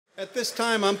At this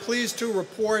time, I'm pleased to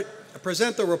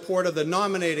present the report of the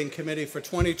nominating committee for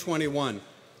 2021.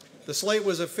 The slate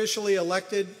was officially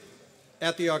elected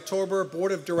at the October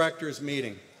Board of Directors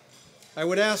meeting. I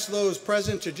would ask those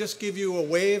present to just give you a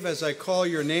wave as I call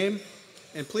your name,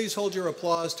 and please hold your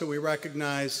applause till we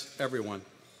recognize everyone.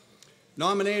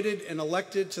 Nominated and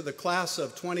elected to the class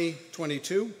of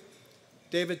 2022,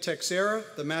 David Texera,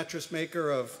 the mattress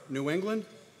maker of New England;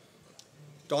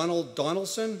 Donald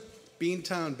Donaldson,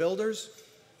 Beantown Builders;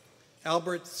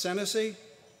 Albert Senesi,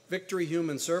 Victory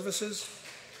Human Services;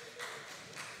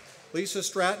 Lisa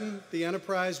Stratton, The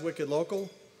Enterprise Wicked Local;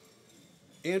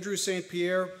 Andrew St.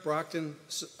 Pierre, Brockton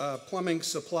Plumbing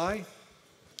Supply.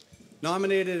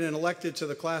 Nominated and elected to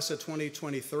the class of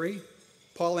 2023,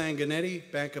 Paul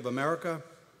Anganetti, Bank of America;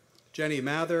 Jenny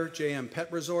Mather, JM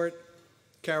Pet Resort;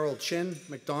 Carol Chin,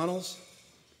 McDonald's;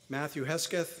 Matthew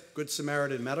Hesketh, Good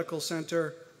Samaritan Medical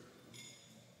Center;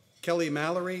 Kelly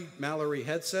Mallory, Mallory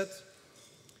Headset.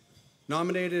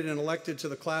 Nominated and elected to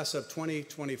the class of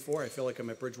 2024, I feel like I'm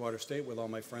at Bridgewater State with all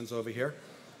my friends over here,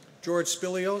 George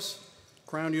Spilios,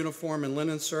 Crown Uniform and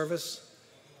Linen Service;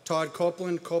 Todd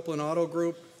Copeland, Copeland Auto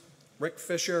Group; Rick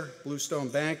Fisher, Bluestone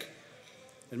Bank;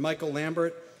 and Michael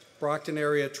Lambert, Brockton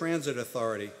Area Transit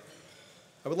Authority.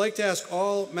 I would like to ask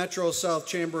all Metro South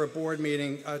Chamber of Board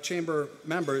Chamber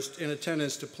members in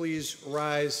attendance to please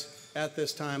rise at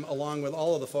this time, along with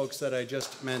all of the folks that I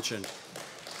just mentioned.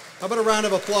 How about a round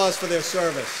of applause for their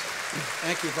service?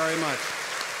 Thank you very much.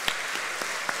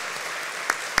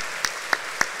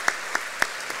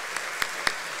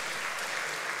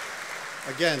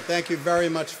 Again, thank you very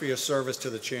much for your service to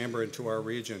the Chamber and to our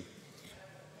region.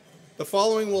 The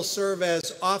following will serve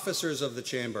as officers of the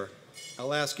Chamber.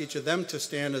 I'll ask each of them to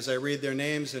stand as I read their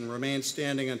names and remain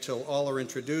standing until all are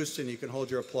introduced, and you can hold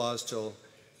your applause till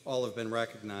all have been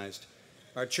recognized.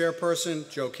 Our chairperson,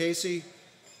 Joe Casey;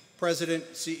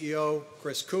 President, CEO,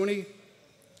 Chris Cooney;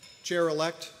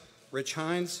 Chair-elect, Rich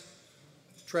Hines;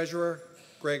 Treasurer,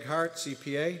 Greg Hart,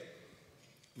 CPA;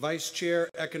 Vice Chair,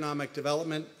 Economic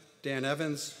Development, Dan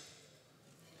Evans;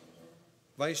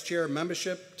 Vice Chair,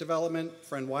 Membership Development,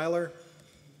 Fred Weiler;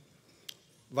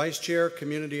 Vice Chair,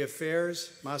 Community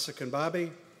Affairs, Masa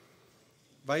Kanbabi;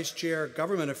 Vice Chair,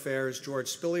 Government Affairs, George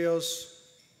Spilios;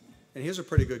 and here's a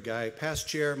pretty good guy, past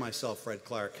chair, myself, Fred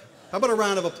Clark. How about a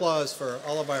round of applause for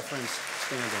all of our friends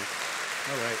standing?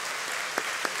 All right.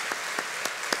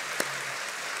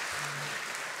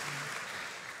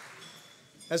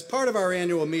 As part of our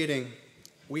annual meeting,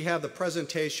 we have the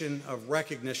presentation of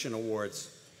recognition awards.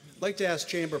 I'd like to ask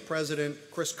Chamber President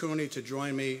Chris Cooney to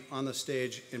join me on the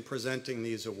stage in presenting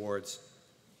these awards.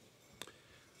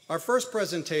 Our first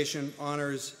presentation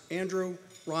honors Andrew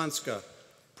Ronska,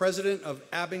 President of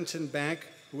Abington Bank,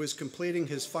 who is completing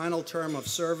his final term of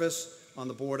service on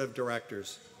the Board of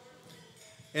Directors.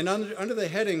 And under the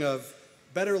heading of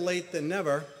Better Late Than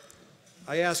Never,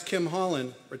 I asked Kim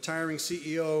Holland, retiring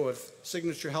CEO of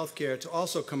Signature Healthcare, to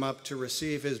also come up to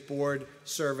receive his board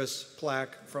service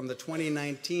plaque from the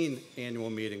 2019 annual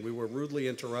meeting. We were rudely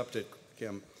interrupted,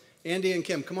 Kim. Andy and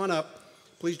Kim, come on up.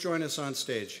 Please join us on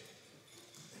stage.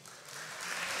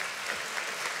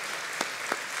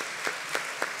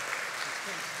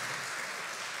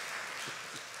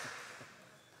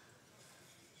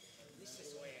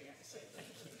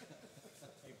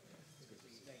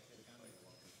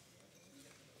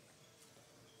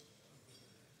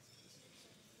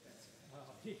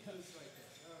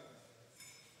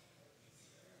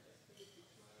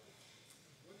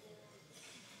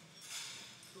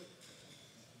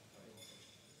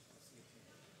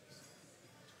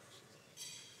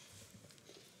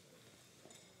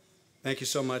 Thank you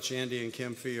so much, Andy and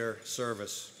Kim, for your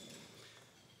service.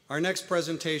 Our next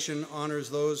presentation honors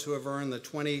those who have earned the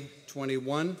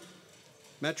 2021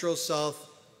 Metro South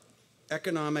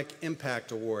Economic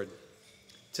Impact Award.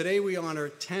 Today we honor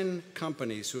 10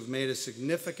 companies who have made a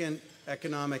significant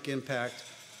economic impact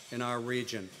in our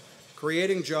region,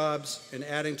 creating jobs and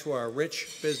adding to our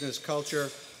rich business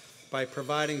culture by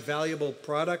providing valuable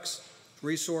products,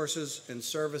 resources, and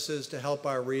services to help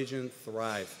our region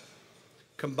thrive.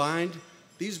 Combined,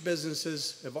 these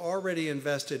businesses have already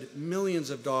invested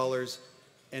millions of dollars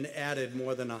and added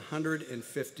more than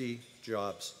 150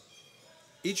 jobs.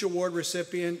 Each award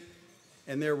recipient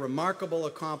and their remarkable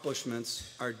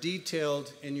accomplishments are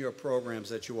detailed in your programs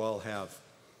that you all have.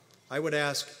 I would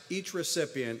ask each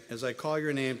recipient, as I call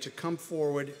your name, to come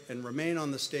forward and remain on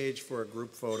the stage for a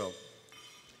group photo.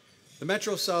 The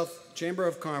Metro South Chamber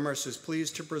of Commerce is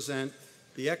pleased to present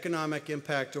the Economic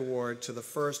Impact Award to the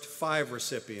first 5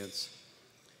 recipients.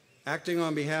 Acting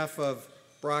on behalf of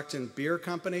Brockton Beer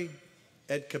Company,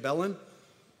 Ed Cabellin;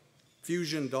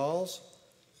 Fusion Dolls,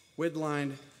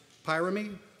 Widline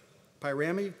Pyramid,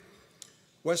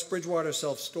 West Bridgewater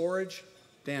Self-Storage,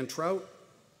 Dan Trout,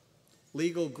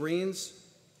 Legal Greens,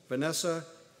 Vanessa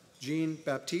Jean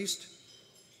Baptiste,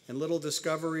 and Little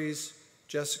Discoveries,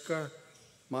 Jessica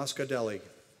Moscadelli.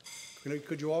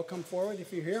 Could you all come forward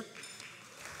if you're here?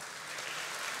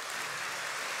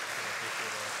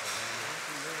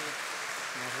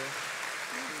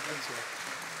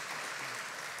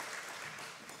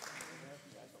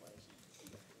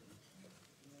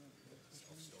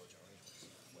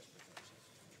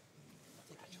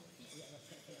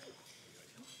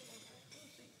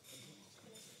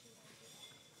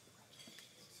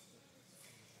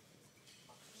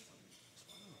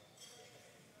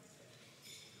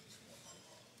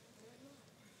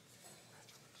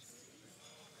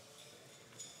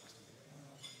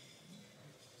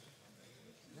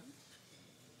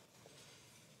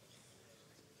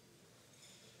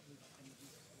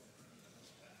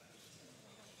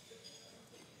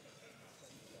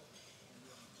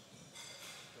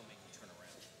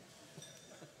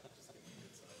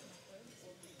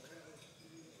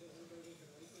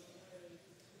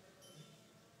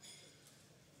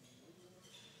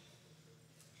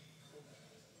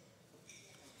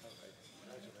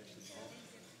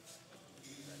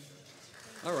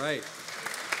 All right.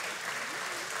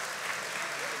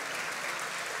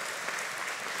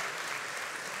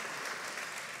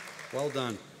 Well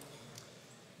done.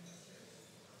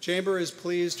 Chamber is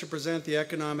pleased to present the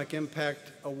Economic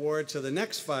Impact Award to the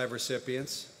next 5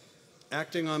 recipients.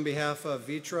 Acting on behalf of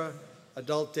Vitra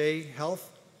Adult Day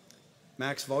Health,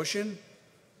 Max Voshin,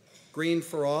 Green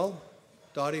for All,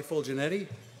 Dottie Fulgenetti,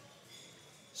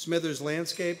 Smithers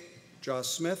Landscape, Josh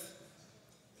Smith,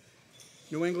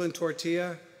 New England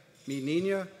Tortilla, Mi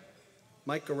Nina,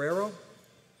 Mike Guerrero,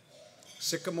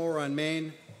 Sycamore on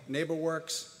Main,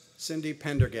 NeighborWorks, Cindy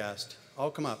Pendergast. All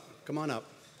come on up.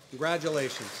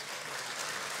 Congratulations.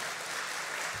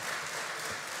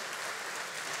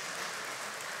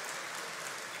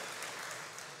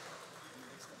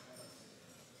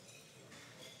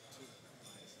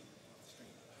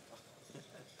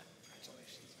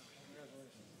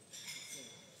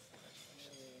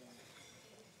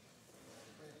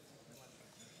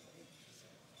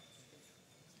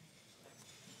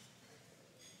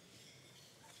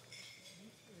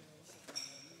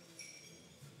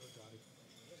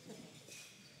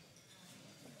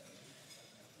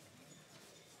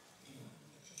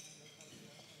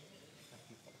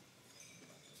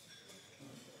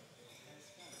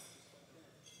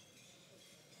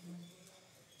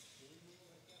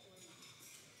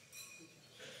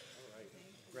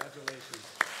 Congratulations.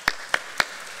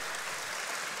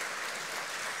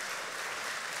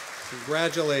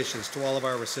 Congratulations to all of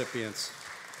our recipients.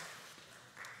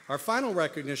 Our final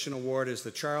recognition award is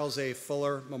the Charles A.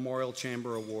 Fuller Memorial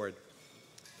Chamber Award.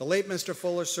 The late Mr.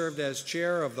 Fuller served as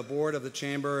chair of the board of the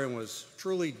Chamber and was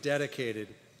truly dedicated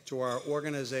to our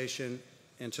organization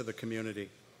and to the community.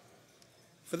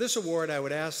 For this award, I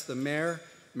would ask the Mayor,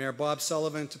 Mayor Bob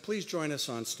Sullivan, to please join us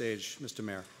on stage. Mr.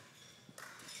 Mayor.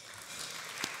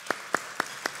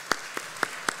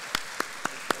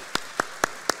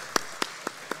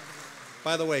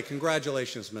 By the way,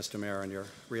 congratulations, Mr. Mayor, on your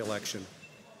re-election.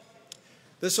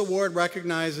 This award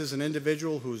recognizes an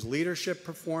individual whose leadership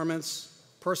performance,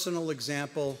 personal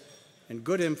example, and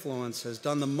good influence has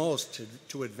done the most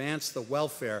to advance the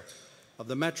welfare of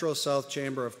the Metro South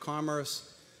Chamber of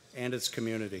Commerce and its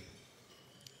community.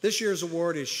 This year's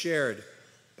award is shared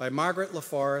by Margaret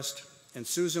LaForest and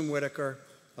Susan Whitaker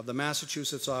of the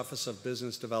Massachusetts Office of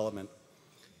Business Development.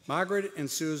 Margaret and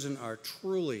Susan are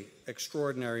truly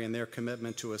extraordinary in their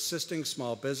commitment to assisting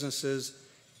small businesses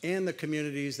and the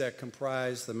communities that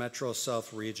comprise the Metro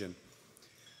South region.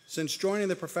 Since joining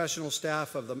the professional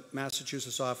staff of the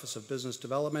Massachusetts Office of Business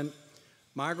Development,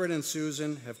 Margaret and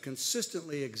Susan have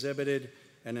consistently exhibited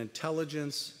an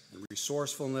intelligence and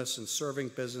resourcefulness in serving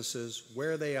businesses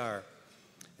where they are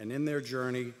and in their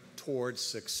journey towards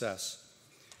success.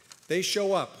 They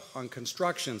show up on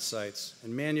construction sites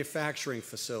and manufacturing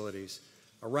facilities,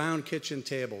 around kitchen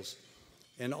tables,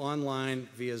 and online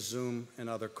via Zoom and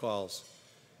other calls.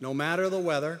 No matter the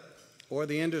weather or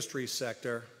the industry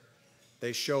sector,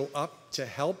 they show up to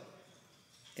help,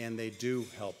 and they do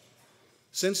help.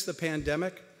 Since the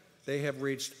pandemic, they have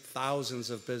reached thousands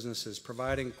of businesses,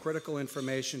 providing critical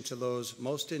information to those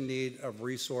most in need of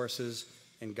resources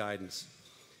and guidance.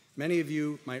 Many of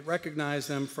you might recognize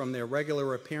them from their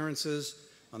regular appearances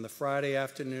on the Friday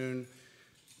afternoon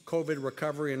COVID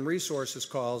recovery and resources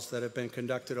calls that have been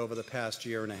conducted over the past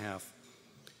year and a half.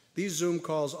 These Zoom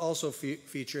calls also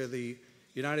feature the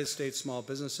United States Small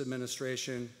Business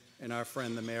Administration, and our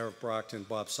friend, the Mayor of Brockton,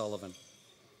 Bob Sullivan.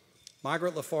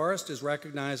 Margaret LaForest is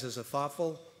recognized as a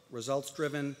thoughtful,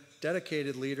 results-driven,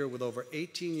 dedicated leader with over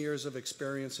 18 years of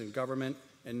experience in government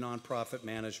and nonprofit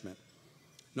management.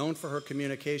 Known for her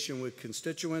communication with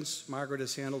constituents, Margaret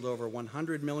has handled over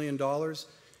 $100 million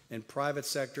in private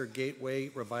sector gateway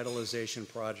revitalization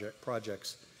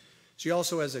projects. She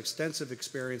also has extensive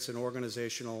experience in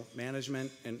organizational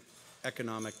management and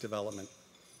economic development.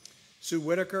 Sue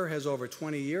Whitaker has over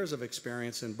 20 years of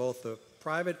experience in both the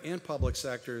private and public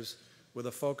sectors, with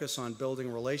a focus on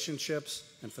building relationships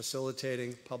and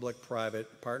facilitating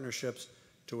public-private partnerships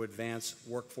to advance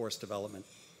workforce development.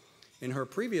 In her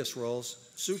previous roles,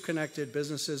 Sue connected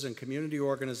businesses and community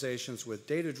organizations with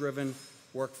data-driven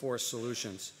workforce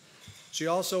solutions. She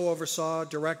also oversaw,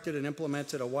 directed, and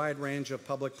implemented a wide range of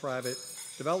public-private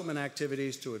development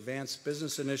activities to advance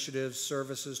business initiatives,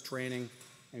 services, training,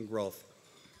 and growth.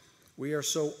 We are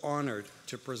so honored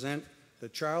to present the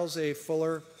Charles A.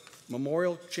 Fuller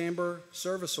Memorial Chamber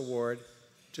Service Award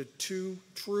to two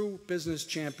true business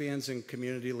champions and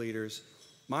community leaders,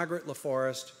 Margaret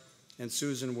LaForest and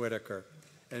Susan Whitaker.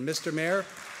 And Mr. Mayor,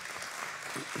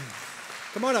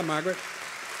 come on up, Margaret.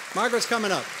 Margaret's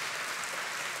coming up.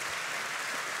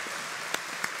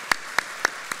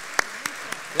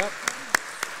 Yep.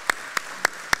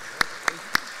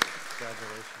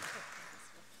 Congratulations.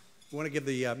 I want to give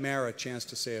the mayor a chance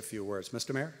to say a few words.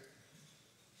 Mr. Mayor?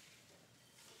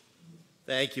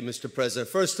 Thank you, Mr. President.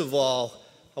 First of all,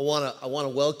 I want to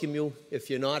welcome you. If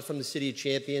you're not from the City of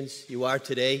Champions, you are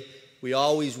today. We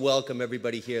always welcome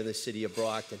everybody here in the City of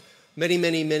Brockton.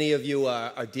 Many of you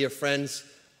are dear friends,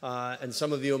 and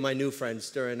some of you are my new friends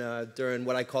during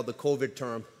what I call the COVID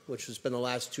term, which has been the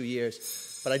last 2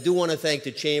 years. But I do want to thank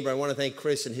the Chamber. I want to thank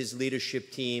Chris and his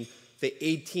leadership team. For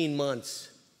 18 months,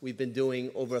 we've been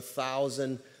doing over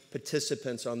 1,000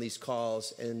 participants on these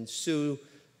calls, and Sue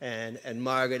and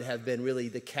Margaret have been really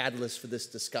the catalyst for this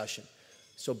discussion.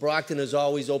 So Brockton is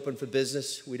always open for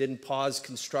business. We didn't pause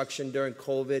construction during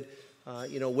COVID.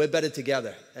 We're better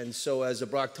together. And so as a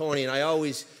Brocktonian, I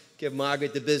always give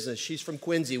Margaret the business. She's from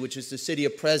Quincy, which is the city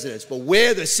of presidents, but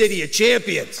we're the City of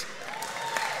Champions.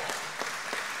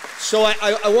 So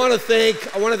I want to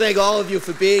thank all of you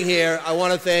for being here. I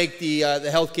want to thank the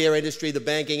healthcare industry, the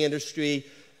banking industry,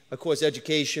 of course,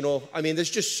 educational. I mean, there's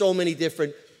just so many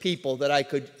different people that I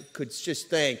could just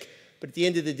thank. But at the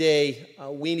end of the day,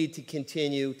 we need to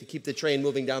continue to keep the train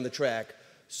moving down the track.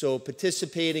 So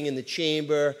participating in the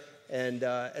Chamber and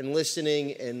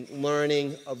listening and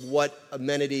learning of what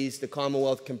amenities the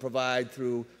Commonwealth can provide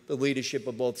through the leadership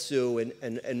of both Sue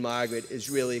and Margaret is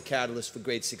really a catalyst for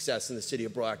great success in the City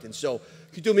of Brockton. So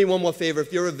could you do me one more favor?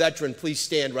 If you're a veteran, please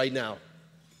stand right now.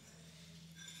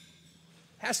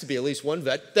 Has to be at least one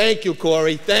vet. Thank you,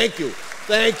 Corey. Thank you.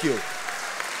 Thank you.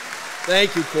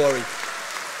 Thank you, Corey.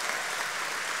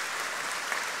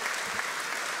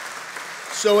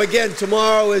 So again,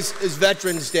 tomorrow is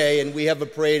Veterans Day, and we have a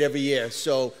parade every year.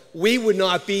 So we would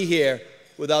not be here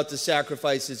without the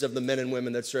sacrifices of the men and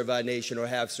women that serve our nation or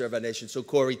have served our nation. So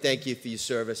Corey, thank you for your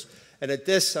service. And at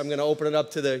this, I'm going to open it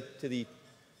up to the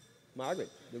Margaret,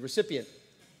 the recipient.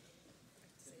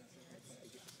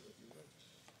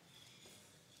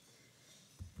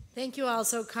 Thank you all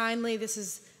so kindly. This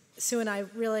is Sue and I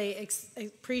really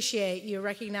appreciate you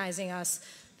recognizing us.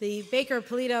 The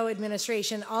Baker-Polito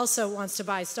administration also wants to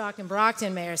buy stock in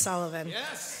Brockton, Mayor Sullivan.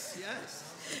 Yes, yes.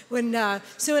 When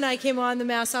Sue and I came on the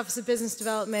Mass Office of Business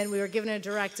Development, we were given a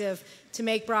directive to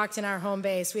make Brockton our home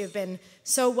base. We have been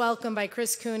so welcomed by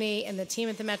Chris Cooney and the team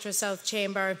at the Metro South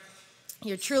Chamber.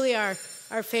 You're truly our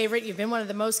favorite. You've been one of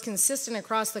the most consistent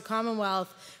across the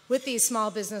Commonwealth with these small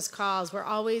business calls.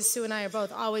 Sue and I are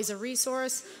both always a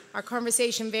resource. Our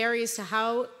conversation varies to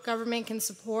how government can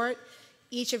support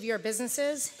each of your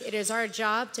businesses. It is our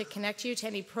job to connect you to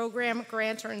any program,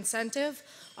 grant, or incentive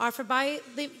offered by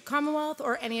the Commonwealth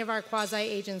or any of our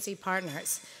quasi-agency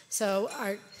partners. So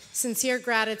our sincere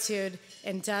gratitude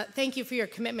and thank you for your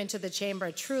commitment to the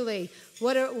Chamber. Truly,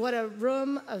 what a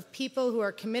room of people who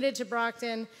are committed to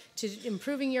Brockton, to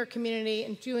improving your community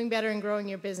and doing better and growing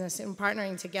your business and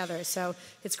partnering together. So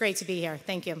it's great to be here.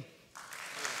 Thank you.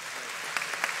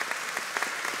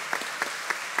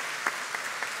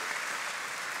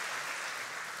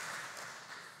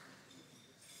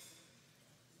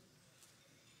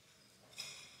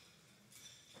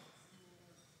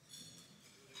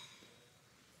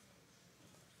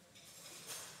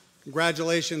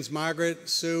 Congratulations, Margaret.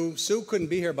 Sue couldn't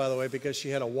be here, by the way, because she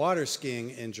had a water skiing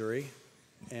injury,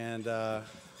 and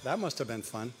that must have been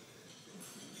fun.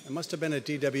 It must have been at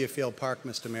DW Field Park,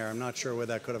 Mr. Mayor. I'm not sure where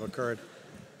that could have occurred.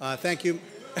 Thank you.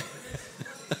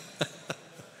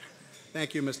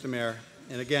 Thank you, Mr. Mayor.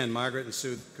 And again, Margaret and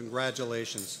Sue,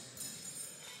 congratulations.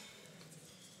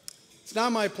 It's now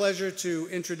my pleasure to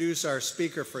introduce our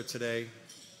speaker for today,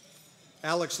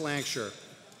 Alex Lancashire,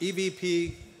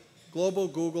 EVP, Global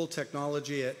Google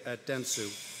Technology at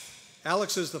Dentsu.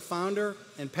 Alex is the founder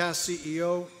and past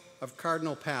CEO of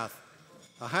Cardinal Path,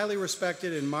 a highly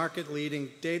respected and market-leading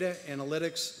data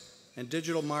analytics and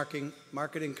digital marketing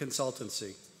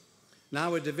consultancy.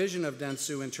 Now a division of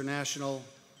Dentsu International,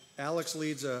 Alex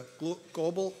leads a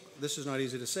global, this is not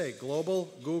easy to say,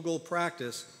 global Google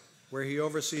practice where he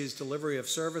oversees delivery of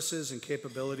services and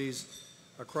capabilities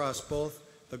across both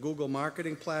the Google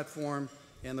Marketing Platform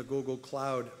and the Google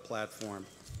Cloud Platform.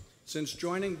 Since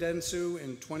joining Dentsu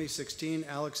in 2016,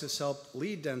 Alex has helped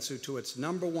lead Dentsu to its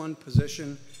 #1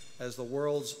 position as the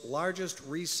world's largest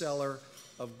reseller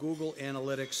of Google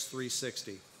Analytics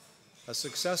 360. A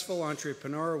successful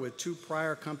entrepreneur with 2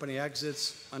 prior company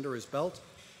exits under his belt,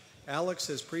 Alex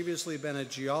has previously been a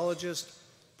geologist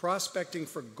prospecting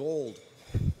for gold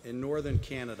in northern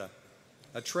Canada,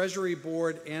 a Treasury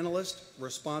Board analyst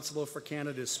responsible for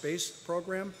Canada's space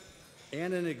program,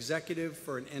 and an executive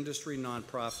for an industry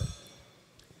nonprofit.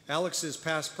 Alex is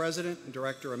past president and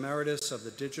director emeritus of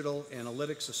the Digital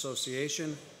Analytics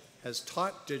Association, has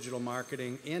taught digital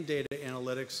marketing and data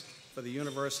analytics for the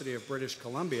University of British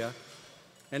Columbia,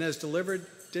 and has delivered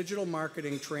digital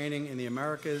marketing training in the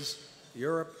Americas,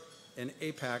 Europe, and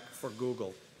APAC for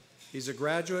Google. He's a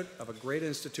graduate of a great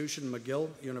institution, McGill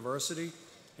University,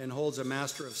 and holds a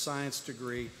Master of Science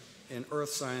degree in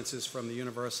Earth Sciences from the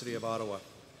University of Ottawa.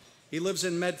 He lives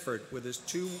in Medford with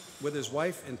his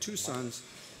wife and 2 sons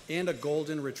and a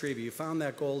golden retriever. You found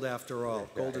that gold after all,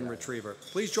 golden retriever.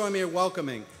 Please join me in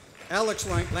welcoming Alex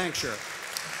Lancashire.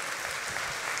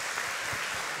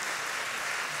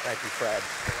 Thank you, Fred.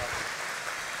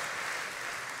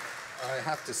 I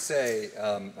have to say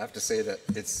that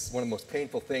it's one of the most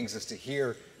painful things is to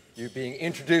hear you being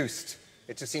introduced.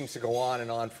 It just seems to go on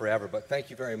and on forever, but thank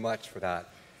you very much for that.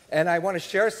 And I want to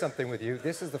share something with you.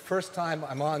 This is the first time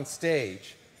I'm on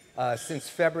stage since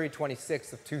February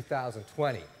 26th of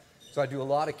 2020. So I do a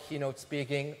lot of keynote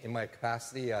speaking in my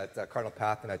capacity at Cardinal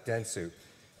Path and at Dentsu.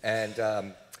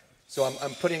 And so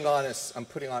I'm putting on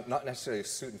not necessarily a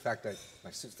suit. In fact, my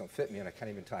suits don't fit me and I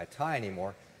can't even tie a tie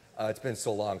anymore. It's been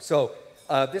so long. So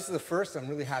this is the first. I'm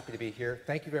really happy to be here.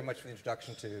 Thank you very much for the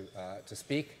introduction to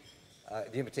speak,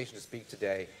 the invitation to speak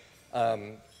today.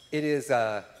 It is,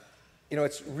 you know,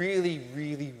 it's really,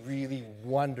 really, really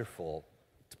wonderful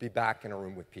to be back in a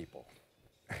room with people.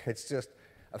 It's just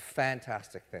a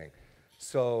fantastic thing.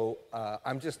 So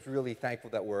I'm just really thankful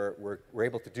that we're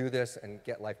able to do this and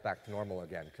get life back to normal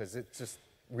again, because it's just,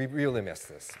 we really miss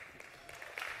this.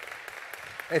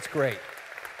 It's great.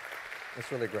 It's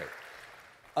really great.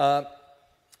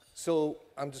 So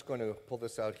I'm just going to pull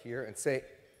this out here and say,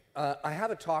 I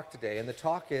have a talk today, and the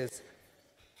talk is,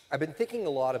 I've been thinking a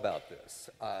lot about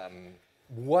this.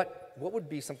 What would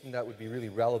be something that would be really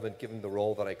relevant given the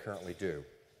role that I currently do?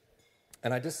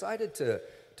 And I decided to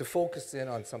focus in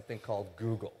on something called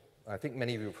Google. I think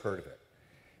many of you have heard of it.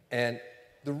 And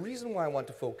the reason why I want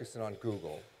to focus in on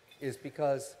Google is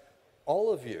because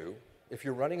all of you, if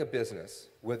you're running a business,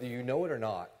 whether you know it or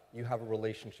not, you have a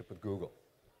relationship with Google.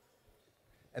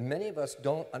 And many of us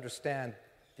don't understand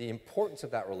the importance of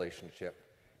that relationship.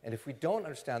 And if we don't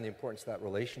understand the importance of that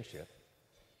relationship,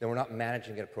 then we're not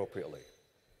managing it appropriately.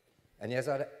 And as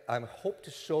I hope to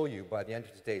show you by the end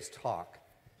of today's talk,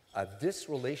 this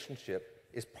relationship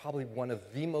is probably one of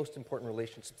the most important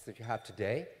relationships that you have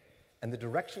today, and the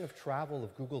direction of travel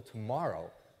of Google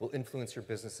tomorrow will influence your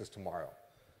businesses tomorrow.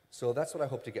 So that's what I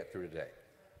hope to get through today.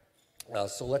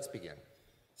 So let's begin.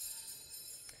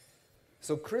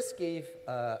 So Fred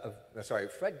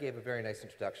gave a very nice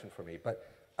introduction for me, but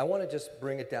I want to just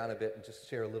bring it down a bit and just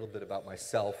share a little bit about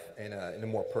myself in a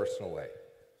more personal way.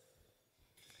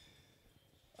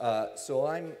 So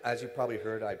I'm, as you probably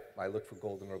heard, I look for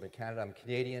gold in northern Canada. I'm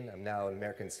Canadian. I'm now an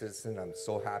American citizen. I'm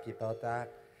so happy about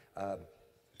that.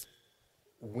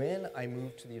 When I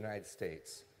moved to the United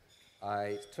States,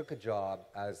 I took a job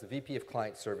as the VP of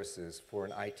Client Services for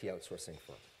an IT outsourcing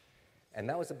firm. And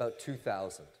that was about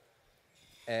 2000.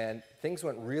 And things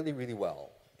went really, really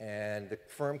well. And the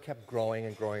firm kept growing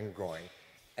and growing and growing.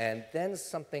 And then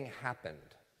something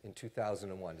happened in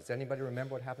 2001. Does anybody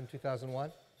remember what happened in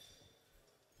 2001?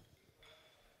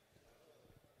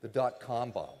 The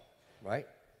dot-com bomb, right?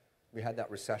 We had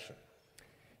that recession.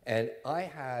 And I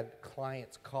had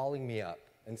clients calling me up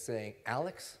and saying,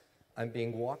 Alex, I'm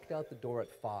being walked out the door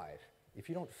at 5. If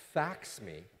you don't fax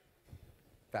me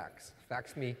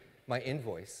my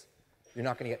invoice, You're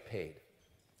not going to get paid.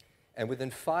 And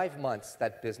within 5 months,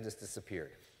 that business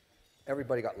disappeared.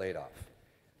 Everybody got laid off.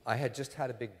 I had just had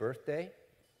a big birthday.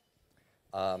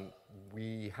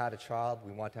 We had a child.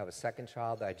 We wanted to have a second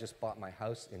child. I just bought my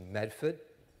house in Medford.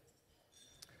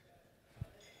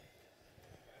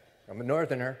 I'm a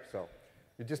northerner, so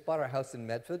we just bought our house in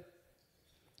Medford.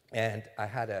 And I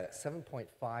had a 7.55%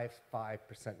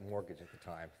 mortgage at the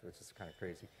time, which is kind of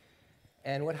crazy.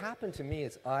 And what happened to me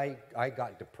is I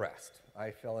got depressed.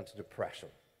 I fell into depression.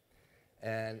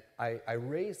 And I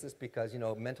raised this because, you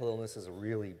know, mental illness is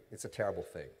it's a terrible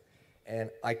thing.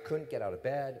 And I couldn't get out of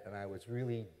bed, and I was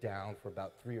really down for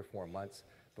about 3 or 4 months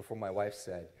before my wife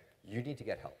said, you need to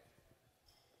get help.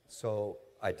 So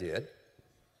I did.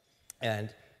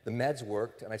 And the meds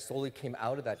worked, and I slowly came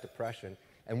out of that depression.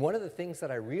 And one of the things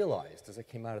that I realized as I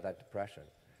came out of that depression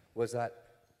was that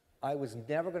I was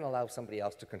never going to allow somebody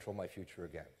else to control my future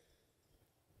again.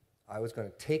 I was going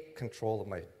to take control of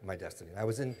my destiny. I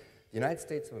was in the United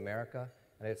States of America,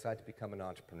 and I decided to become an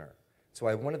entrepreneur.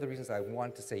 So one of the reasons I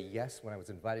wanted to say yes when I was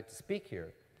invited to speak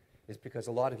here is because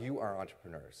a lot of you are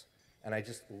entrepreneurs. And I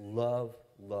just love,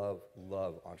 love,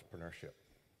 love entrepreneurship.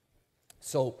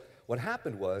 So what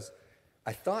happened was,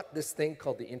 I thought this thing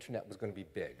called the internet was going to be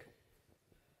big.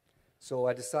 So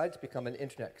I decided to become an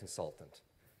internet consultant.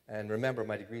 And remember,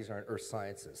 my degrees are in earth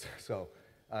sciences, so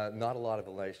not a lot of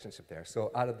relationship there.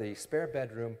 So out of the spare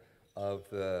bedroom of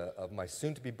my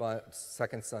soon-to-be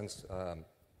second son's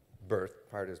birth,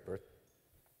 prior to his birth,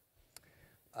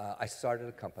 I started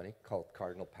a company called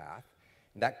Cardinal Path.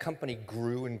 And that company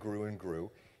grew and grew and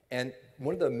grew. And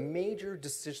one of the major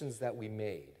decisions that we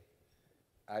made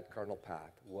at Cardinal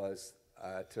Path was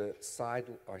to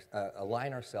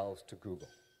align ourselves to Google.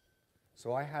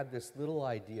 So I had this little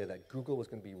idea that Google was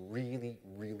going to be really,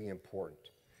 really important.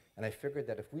 And I figured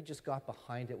that if we just got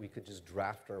behind it, we could just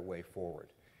draft our way forward.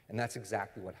 And that's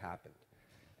exactly what happened.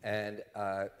 And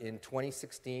in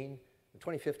 2015,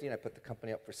 I put the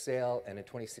company up for sale. And in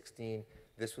 2016,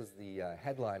 this was the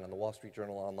headline on the Wall Street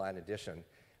Journal Online edition.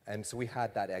 And so we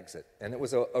had that exit. And it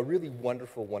was a really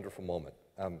wonderful, wonderful moment.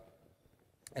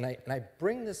 And I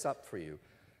bring this up for you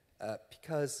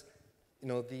because, you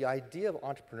know, the idea of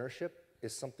entrepreneurship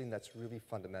is something that's really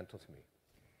fundamental to me.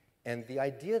 And the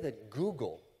idea that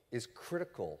Google is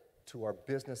critical to our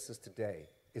businesses today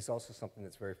is also something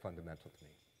that's very fundamental to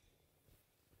me.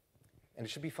 And it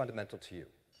should be fundamental to you.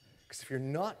 Because if you're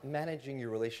not managing your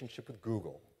relationship with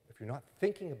Google, if you're not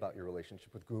thinking about your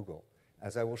relationship with Google,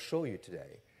 as I will show you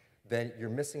today, then you're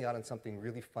missing out on something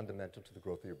really fundamental to the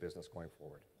growth of your business going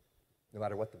forward, no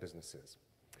matter what the business is.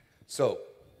 So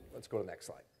let's go to the next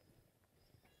slide.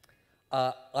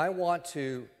 I want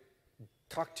to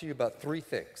talk to you about 3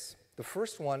 things. The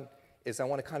first one is I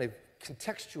want to kind of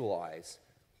contextualize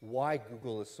why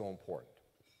Google is so important.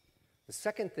 The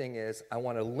second thing is I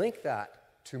want to link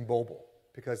that to mobile,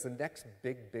 because the next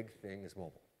big, big thing is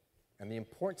mobile. And the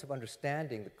importance of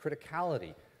understanding the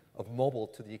criticality of mobile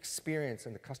to the experience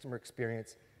and the customer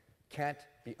experience can't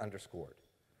be underscored.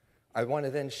 I want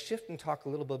to then shift and talk a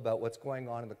little bit about what's going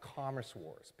on in the commerce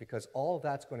wars, because all of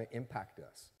that's going to impact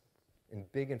us in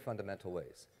big and fundamental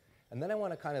ways. And then I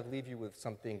want to kind of leave you with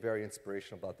something very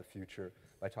inspirational about the future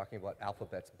by talking about what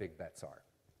Alphabet's big bets are.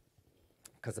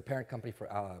 Because the parent company for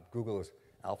Google is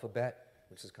Alphabet,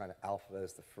 which is kind of alpha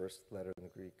is the first letter in the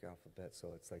Greek alphabet,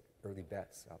 so it's like early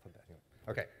bets, alphabet.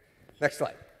 Okay, next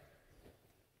slide.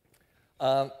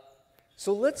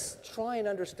 So let's try and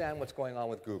understand what's going on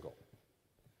with Google,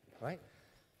 right?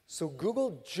 So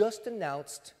Google just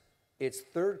announced its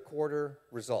third quarter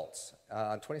results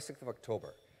on 26th of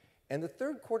October. And the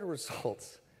third quarter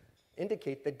results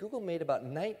indicate that Google made about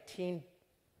 $19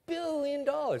 billion.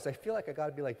 I feel like I got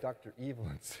to be like Dr. Evil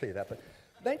and say that, but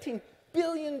 $19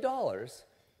 billion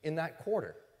in that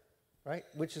quarter, right?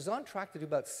 Which is on track to do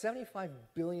about $75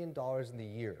 billion in the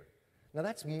year. Now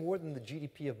that's more than the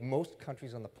GDP of most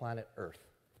countries on the planet Earth,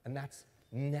 and that's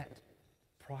net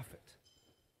profit.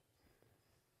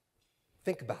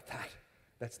 Think about that.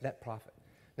 That's net profit.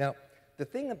 Now, the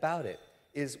thing about it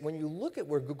is when you look at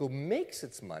where Google makes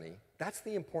its money, that's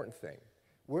the important thing.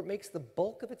 Where it makes the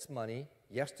bulk of its money,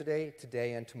 yesterday,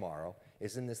 today, and tomorrow,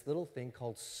 is in this little thing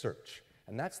called search.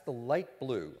 And that's the light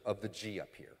blue of the G up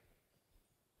here,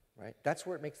 right? That's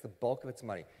where it makes the bulk of its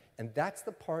money. And that's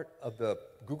the part of the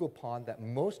Google pond that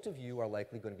most of you are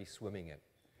likely going to be swimming in.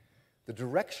 The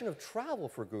direction of travel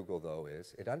for Google, though,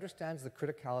 is it understands the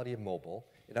criticality of mobile,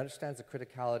 it understands the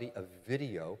criticality of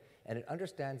video, and it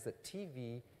understands that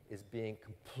TV is being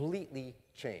completely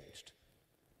changed.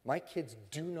 My kids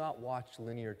do not watch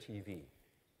linear TV.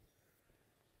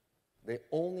 They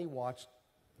only watch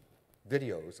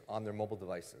videos on their mobile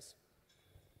devices.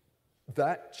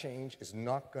 that change is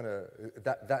not going to,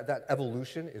 that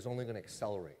evolution is only going to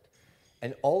accelerate.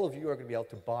 And all of you are going to be able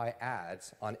to buy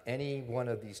ads on any one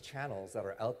of these channels that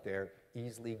are out there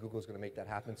easily. Google's going to make that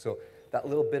happen. So that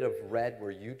little bit of red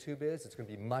where YouTube is, it's going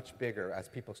to be much bigger as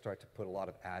people start to put a lot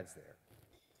of ads there.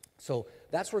 So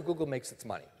that's where Google makes its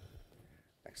money.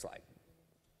 Next slide.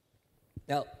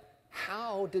 Now,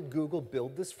 how did Google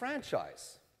build this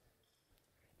franchise?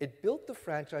 It built the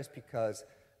franchise because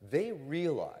they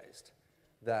realized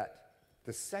that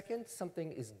the second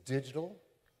something is digital,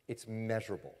 it's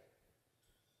measurable.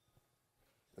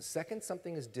 The second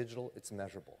something is digital, it's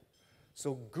measurable.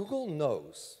 So Google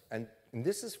knows, and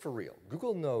this is for real,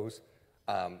 Google knows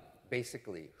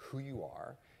basically who you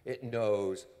are. It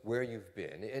knows where you've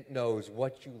been. It knows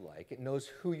what you like. It knows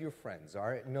who your friends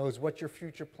are. It knows what your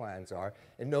future plans are.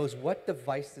 It knows what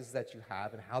devices that you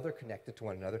have and how they're connected to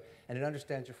one another, and it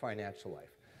understands your financial life.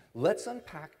 Let's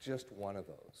unpack just one of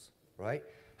those, right?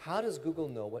 How does Google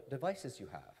know what devices you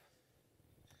have?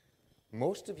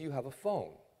 Most of you have a phone.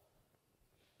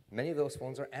 Many of those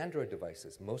phones are Android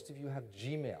devices. Most of you have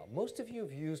Gmail. Most of you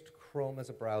have used Chrome as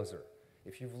a browser.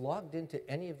 If you've logged into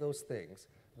any of those things,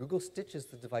 Google stitches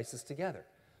the devices together.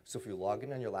 So if you log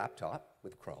in on your laptop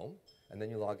with Chrome, and then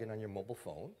you log in on your mobile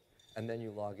phone, and then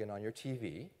you log in on your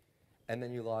TV, and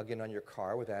then you log in on your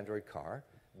car with Android Car,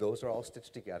 those are all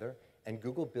stitched together, and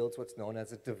Google builds what's known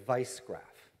as a device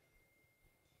graph.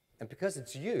 And because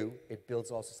it's you, it builds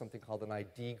also something called an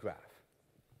ID graph.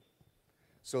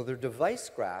 So their device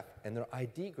graph and their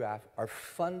ID graph are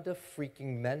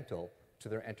funda-freaking-mental to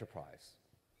their enterprise.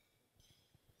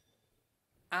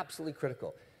 Absolutely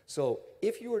critical. So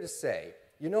if you were to say,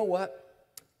 you know what,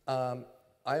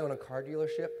 I own a car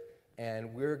dealership,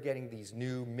 and we're getting these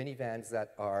new minivans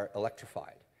that are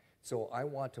electrified. So I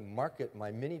want to market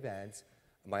my minivans,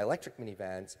 my electric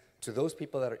minivans, to those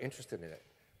people that are interested in it.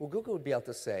 Well, Google would be able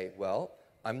to say, well,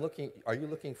 are you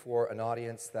looking for an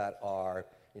audience that are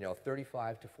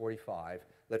 35 to 45,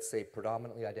 let's say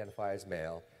predominantly identify as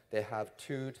male, they have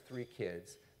 2 to 3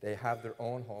 kids, they have their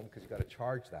own home because you've got to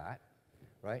charge that,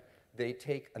 right? They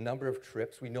take a number of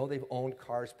trips. We know they've owned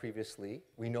cars previously.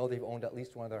 We know they've owned at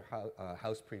least one of their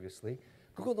house previously.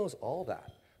 Google knows all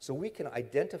that. So we can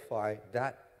identify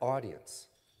that audience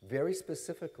very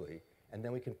specifically, and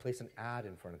then we can place an ad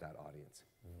in front of that audience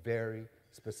very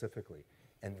specifically.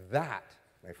 And that,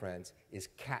 my friends, is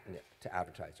catnip to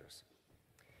advertisers.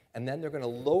 And then they're going to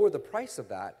lower the price of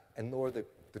that and lower the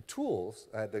tools,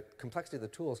 the complexity of the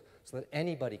tools, so that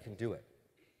anybody can do it.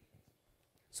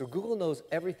 So Google knows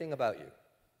everything about you.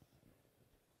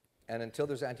 And until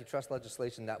there's antitrust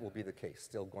legislation, that will be the case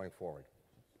still going forward.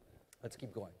 Let's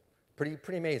keep going.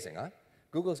 Pretty amazing, huh?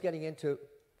 Google's getting into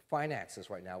finances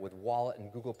right now with Wallet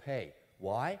and Google Pay.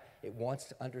 Why? It wants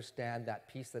to understand that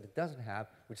piece that it doesn't have,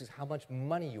 which is how much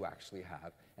money you actually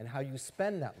have, and how you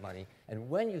spend that money, and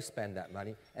when you spend that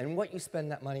money, and what you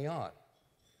spend that money on,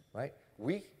 right?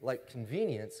 We like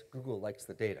convenience, Google likes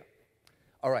the data.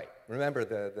 All right, remember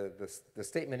the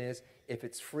statement is, if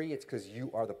it's free, it's because you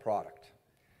are the product.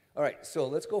 All right, so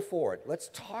let's go forward. Let's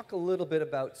talk a little bit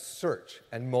about search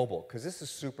and mobile, because this is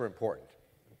super important.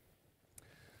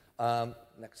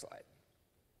 Next slide.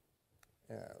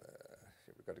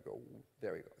 We've got to go,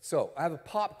 there we go. So I have a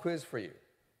pop quiz for you.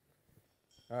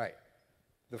 All right,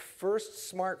 the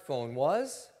first smartphone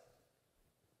was?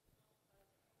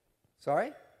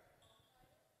 Sorry?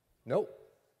 Nope.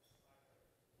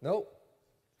 Nope.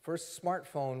 First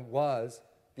smartphone was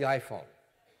the iPhone.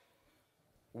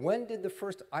 When did the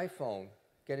first iPhone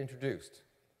get introduced?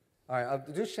 All right,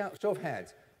 I'll do show of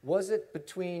hands. Was it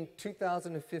between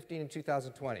 2015 and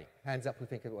 2020? Hands up who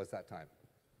think it was that time.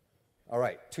 All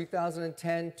right,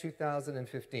 2010,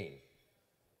 2015.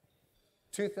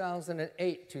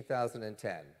 2008,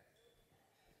 2010.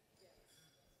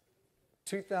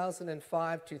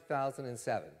 2005,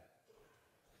 2007.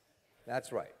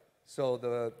 That's right. So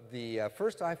the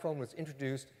first iPhone was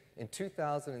introduced in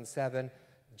 2007,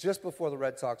 just before the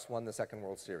Red Sox won the second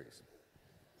World Series.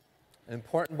 An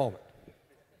important moment.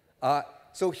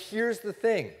 So here's the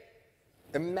thing.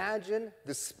 Imagine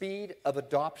the speed of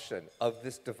adoption of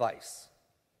this device.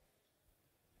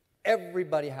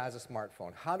 Everybody has a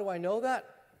smartphone. How do I know that?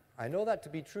 I know that to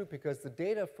be true because the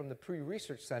data from the Pew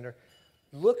Research Center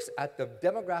looks at the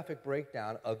demographic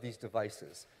breakdown of these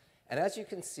devices. And as you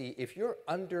can see, if you're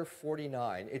under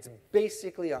 49, it's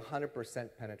basically a 100%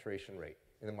 penetration rate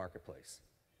in the marketplace,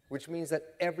 which means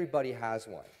that everybody has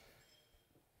one.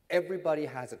 Everybody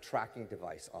has a tracking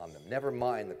device on them. Never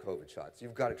mind the COVID shots.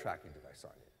 You've got a tracking device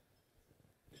on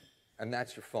you. And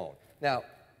that's your phone. Now,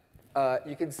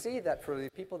 you can see that for the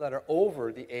people that are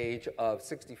over the age of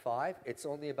 65, it's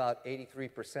only about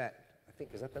 83%. I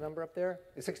think, is that the number up there?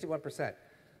 It's 61%.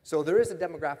 So there is a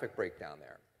demographic breakdown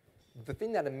there. The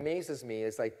thing that amazes me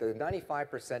is like the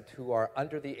 95% who are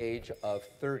under the age of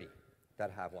 30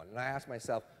 that have one. And I ask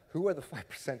myself, who are the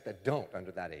 5% that don't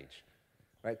under that age?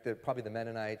 Right? They're probably the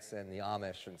Mennonites and the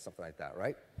Amish and something like that,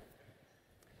 right?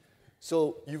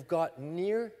 So you've got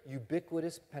near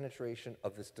ubiquitous penetration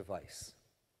of this device.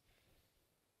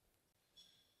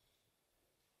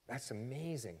 That's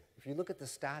amazing. If you look at the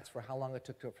stats for how long it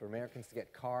took for Americans to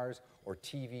get cars or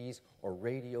TVs or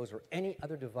radios or any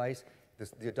other device,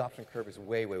 the adoption curve is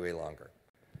way, way, way longer.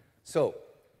 So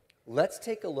let's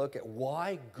take a look at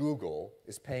why Google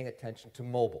is paying attention to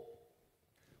mobile.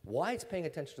 Why it's paying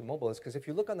attention to mobile is because if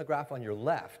you look on the graph on your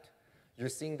left, you're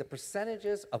seeing the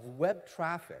percentages of web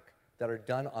traffic that are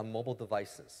done on mobile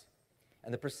devices.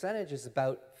 And the percentage is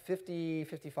about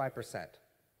 55%.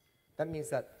 That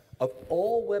means that of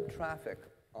all web traffic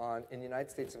in the United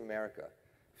States of America,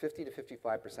 50 to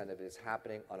 55% of it is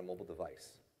happening on a mobile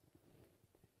device.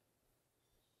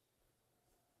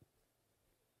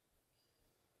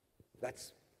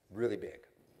 That's really big.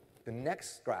 The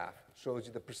next graph shows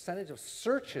you the percentage of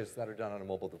searches that are done on a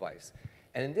mobile device.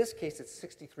 And in this case, it's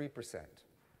 63%. Is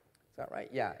that right?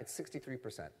 Yeah, it's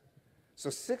 63%. So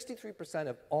 63%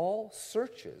 of all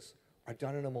searches are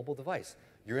done on a mobile device.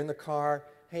 You're in the car,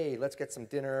 hey, let's get some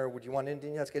dinner. Would you want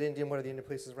Indian? Let's get Indian. What are the Indian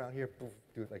places around here? Boom,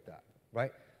 do it like that,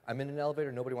 right? I'm in an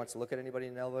elevator. Nobody wants to look at anybody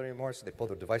in an elevator anymore, so they pull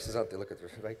their devices out. They look at their,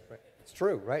 right? It's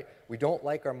true, right? We don't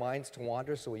like our minds to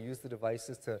wander, so we use the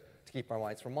devices to keep our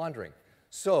minds from wandering.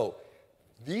 So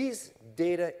these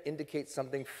data indicate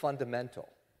something fundamental.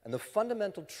 And the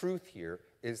fundamental truth here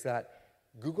is that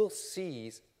Google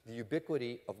sees the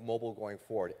ubiquity of mobile going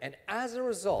forward. And as a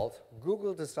result,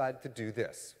 Google decided to do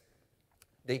this.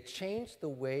 They changed the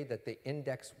way that they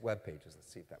index web pages.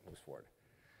 Let's see if that moves forward.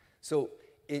 So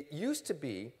it used to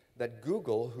be that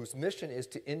Google, whose mission is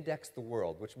to index the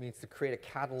world, which means to create a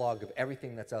catalog of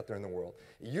everything that's out there in the world,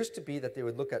 it used to be that they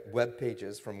would look at web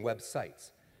pages from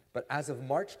websites. But as of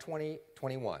March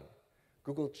 2021,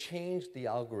 Google changed the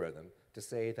algorithm to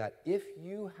say that if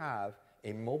you have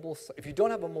a mobile site, if you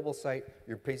don't have a mobile site,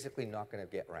 you're basically not going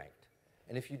to get ranked.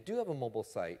 And if you do have a mobile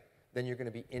site, then you're going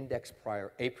to be indexed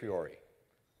a priori.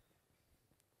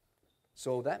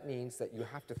 So that means that you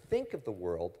have to think of the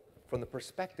world from the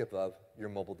perspective of your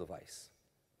mobile device.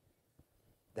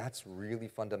 That's really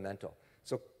fundamental.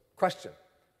 So question,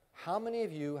 how many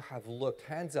of you have looked,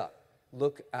 hands up,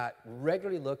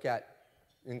 regularly look at,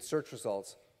 in search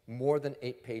results, more than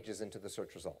 8 pages into the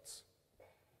search results?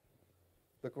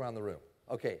 Look around the room.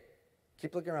 Okay,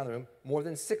 keep looking around the room. More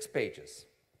than 6 pages.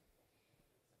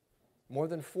 More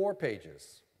than 4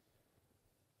 pages.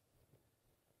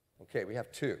 Okay, we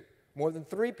have 2. More than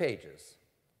 3 pages.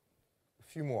 A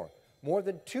few more. More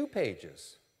than 2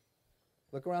 pages.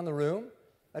 Look around the room.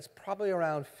 That's probably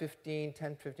around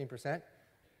 10-15%.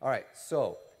 All right,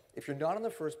 so if you're not on the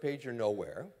first page, you're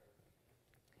nowhere.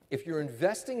 If you're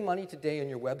investing money today in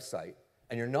your website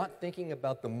and you're not thinking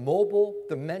about the mobile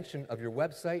dimension of your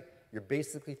website, you're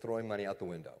basically throwing money out the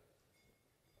window.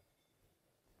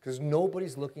 Because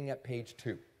nobody's looking at page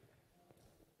 2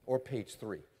 or page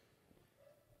 3.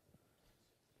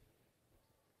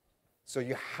 So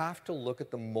you have to look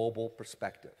at the mobile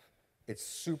perspective. It's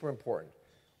super important.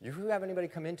 If you have anybody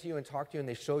come into you and talk to you and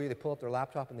they show you, they pull up their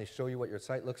laptop and they show you what your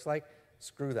site looks like,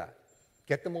 screw that.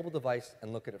 Get the mobile device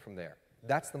and look at it from there.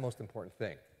 That's the most important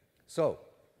thing. So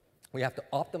we have to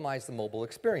optimize the mobile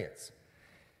experience.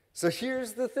 So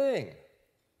here's the thing.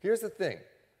 Here's the thing.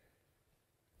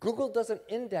 Google doesn't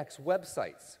index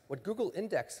websites. What Google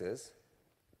indexes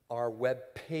are web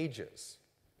pages.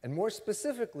 And more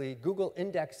specifically, Google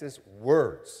indexes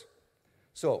words.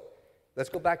 So let's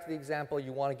go back to the example.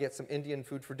 You want to get some Indian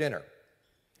food for dinner.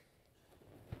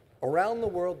 Around the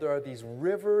world, there are these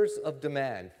rivers of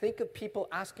demand. Think of people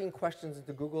asking questions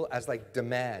into Google as like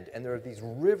demand. And there are these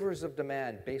rivers of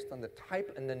demand based on the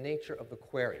type and the nature of the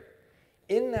query.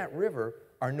 In that river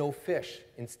are no fish.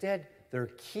 Instead, they're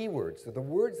keywords. They're the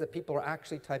words that people are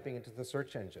actually typing into the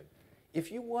search engine.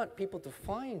 If you want people to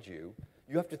find you,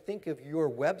 you have to think of your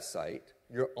website,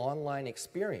 your online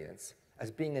experience,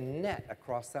 as being a net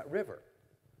across that river.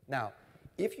 Now,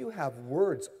 if you have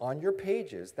words on your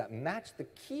pages that match the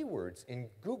keywords in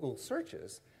Google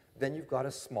searches, then you've got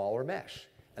a smaller mesh.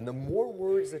 And the more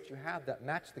words that you have that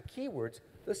match the keywords,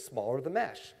 the smaller the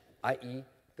mesh, i.e.,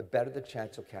 the better the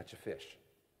chance you'll catch a fish.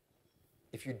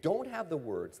 If you don't have the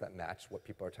words that match what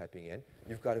people are typing in,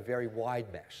 you've got a very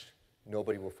wide mesh.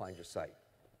 Nobody will find your site.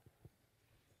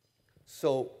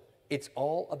 So It's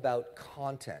all about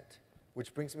content,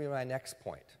 which brings me to my next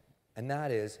point, and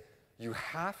that is you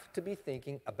have to be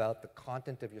thinking about the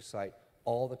content of your site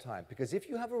all the time. Because if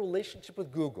you have a relationship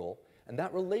with Google, and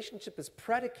that relationship is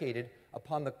predicated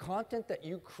upon the content that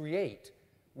you create,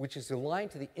 which is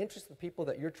aligned to the interests of the people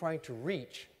that you're trying to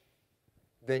reach,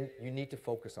 then you need to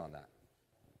focus on that.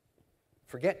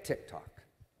 Forget TikTok.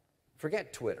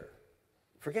 Forget Twitter.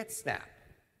 Forget Snap.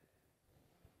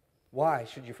 Why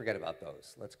should you forget about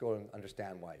those? Let's go and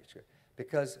understand why you should.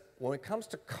 Because when it comes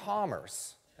to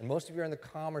commerce, and most of you are in the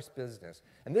commerce business,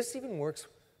 and this even works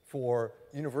for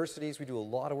universities. We do a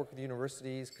lot of work with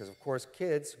universities because, of course,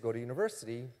 kids go to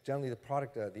university. Generally,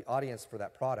 the audience for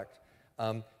that product,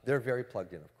 they're very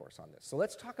plugged in, of course, on this. So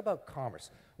let's talk about commerce.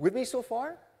 With me so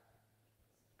far?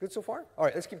 Good so far? All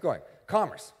right, let's keep going.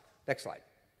 Commerce. Next slide.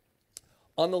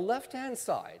 On the left-hand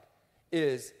side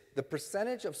is the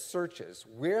percentage of searches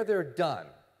where they're done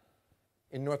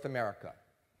in North America.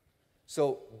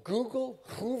 So Google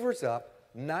hoovers up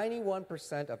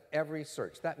 91% of every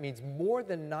search. That means more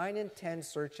than 9 in 10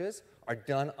 searches are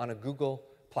done on a Google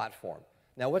platform.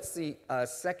 Now, what's the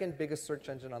second biggest search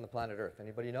engine on the planet Earth?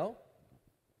 Anybody know?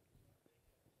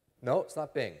 No, it's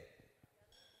not Bing.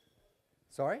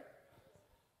 Sorry?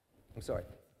 I'm sorry.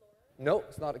 No,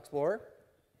 it's not Explorer.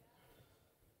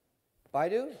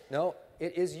 Baidu? No,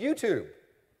 it is YouTube.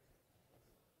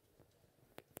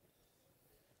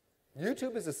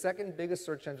 YouTube is the second biggest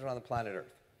search engine on the planet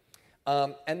Earth.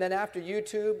 And then after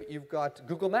YouTube, you've got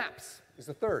Google Maps is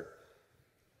the third.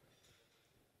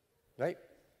 Right?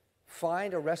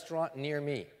 Find a restaurant near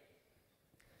me.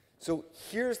 So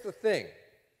here's the thing.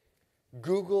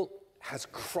 Google has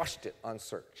crushed it on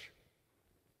search.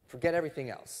 Forget everything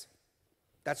else.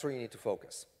 That's where you need to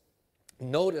focus.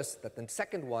 Notice that the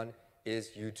second one is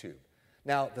YouTube.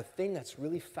 Now, the thing that's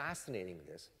really fascinating with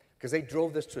this, because they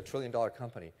drove this to a $1 trillion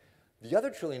company, the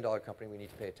other $1 trillion company we need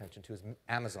to pay attention to is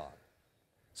Amazon.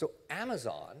 So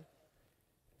Amazon,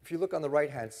 if you look on the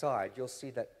right-hand side, you'll see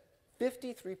that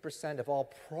 53% of all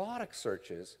product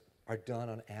searches are done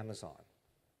on Amazon.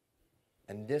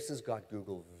 And this has got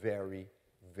Google very,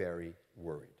 very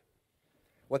worried.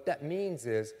 What that means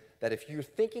is that if you're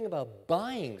thinking about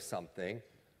buying something,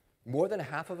 more than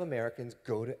half of Americans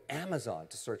go to Amazon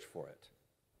to search for it.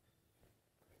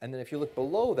 And then if you look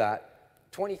below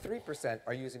that, 23%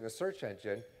 are using a search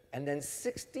engine, and then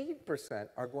 16%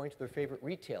 are going to their favorite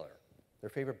retailer, their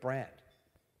favorite brand.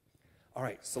 All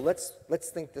right, so let's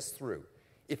think this through.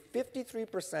 If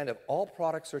 53% of all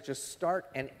product searches start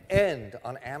and end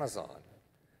on Amazon,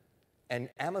 and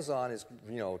Amazon is,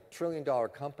 $1 trillion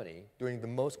company doing the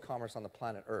most commerce on the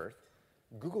planet Earth,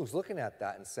 Google's looking at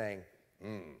that and saying,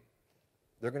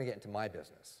 they're going to get into my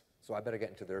business, so I better get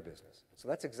into their business. So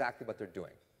that's exactly what they're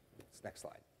doing. Next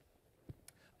slide.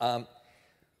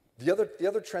 The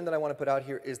other trend that I want to put out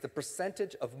here is the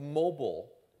percentage of mobile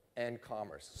and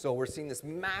commerce. So we're seeing this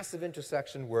massive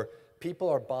intersection where people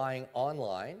are buying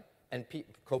online, and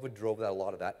COVID drove a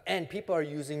lot of that, and people are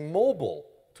using mobile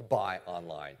to buy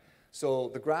online. So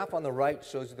the graph on the right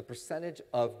shows you the percentage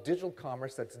of digital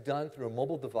commerce that's done through a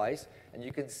mobile device, and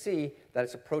you can see that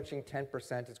it's approaching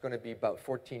 10%. It's going to be about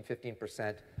 14,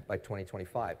 15% by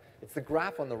 2025. It's the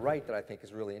graph on the right that I think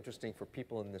is really interesting for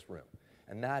people in this room,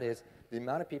 and that is the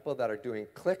amount of people that are doing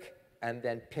click and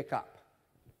then pick up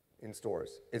in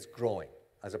stores is growing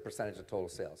as a percentage of total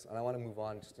sales. And I want to move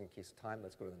on just in case of time.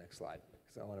 Let's go to the next slide,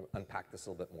 because I want to unpack this a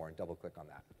little bit more and double click on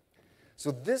that. So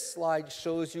this slide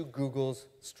shows you Google's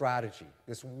strategy.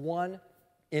 This one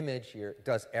image here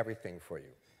does everything for you.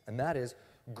 And that is,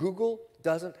 Google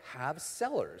doesn't have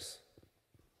sellers.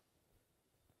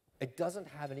 It doesn't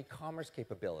have any commerce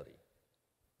capability.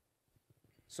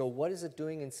 So what is it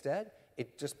doing instead?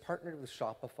 It just partnered with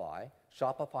Shopify.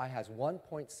 Shopify has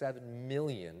 1.7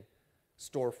 million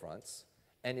storefronts.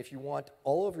 And if you want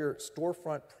all of your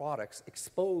storefront products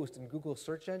exposed in Google's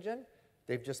search engine,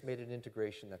 they've just made an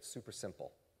integration that's super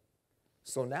simple.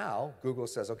 So now Google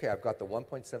says, okay, I've got the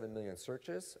 1.7 million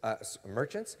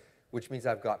merchants, which means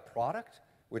I've got product,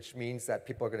 which means that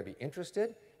people are going to be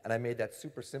interested, and I made that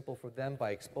super simple for them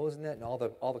by exposing it, and all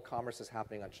the commerce is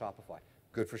happening on Shopify.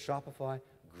 Good for Shopify,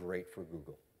 great for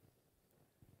Google.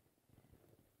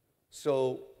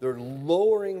 So they're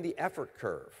lowering the effort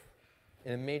curve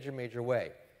in a major, major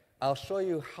way. I'll show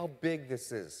you how big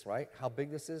this is, right? How big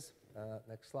this is.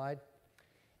 Next slide.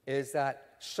 Is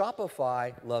that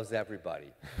Shopify loves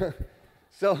everybody.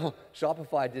 So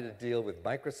Shopify did a deal with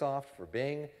Microsoft for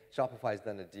Bing. Shopify's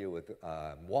done a deal with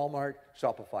Walmart.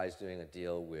 Shopify's doing a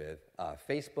deal with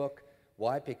Facebook.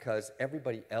 Why? Because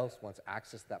everybody else wants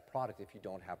access to that product if you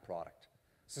don't have product.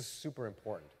 This is super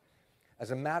important.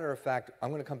 As a matter of fact,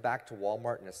 I'm going to come back to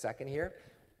Walmart in a second here.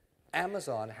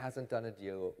 Amazon hasn't done a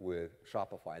deal with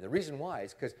Shopify. And the reason why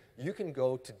is because you can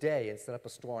go today and set up a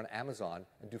store on Amazon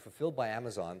and do Fulfilled by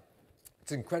Amazon.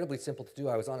 It's incredibly simple to do.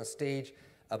 I was on a stage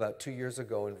about 2 years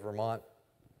ago in Vermont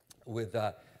with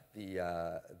the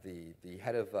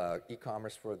head of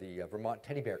e-commerce for the Vermont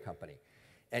Teddy Bear Company.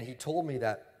 And he told me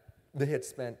that they had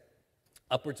spent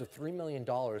upwards of $3 million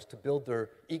to build their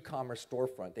e-commerce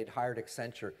storefront. They'd hired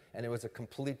Accenture, and it was a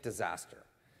complete disaster.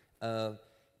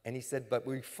 And he said, but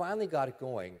we finally got it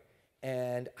going,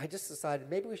 and I just decided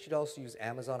maybe we should also use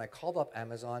Amazon. I called up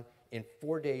Amazon. In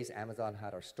 4 days, Amazon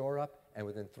had our store up, and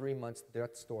within 3 months, their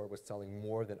store was selling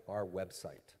more than our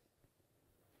website.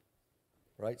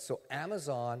 Right? So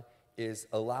Amazon is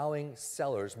allowing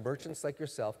sellers, merchants like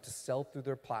yourself, to sell through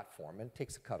their platform, and it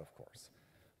takes a cut, of course.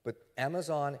 But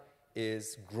Amazon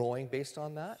is growing based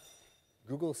on that.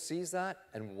 Google sees that,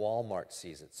 and Walmart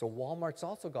sees it. So Walmart's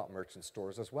also got merchant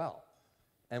stores as well.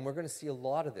 And we're going to see a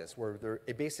lot of this, where they're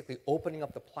basically opening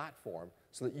up the platform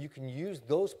so that you can use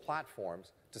those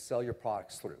platforms to sell your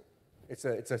products through. It's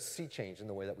a sea change in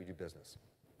the way that we do business.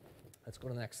 Let's go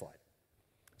to the next slide.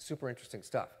 Super interesting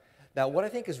stuff. Now, what I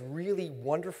think is really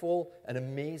wonderful and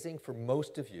amazing for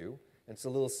most of you, and it's a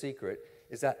little secret,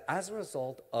 is that as a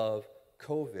result of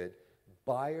COVID,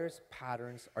 buyers'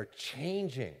 patterns are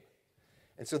changing.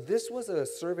 And so this was a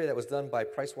survey that was done by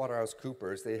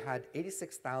PricewaterhouseCoopers. They had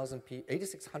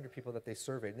 8,600 people that they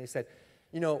surveyed, and they said,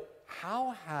 you know,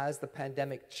 how has the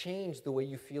pandemic changed the way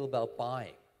you feel about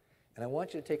buying? And I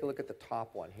want you to take a look at the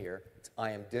top one here. It's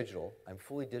I am digital, I'm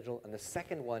fully digital, and the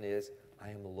second one is I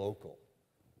am local.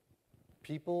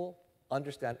 People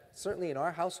understand, certainly in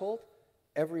our household,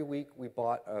 every week we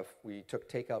took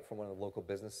takeout from one of the local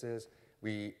businesses.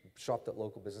 We shopped at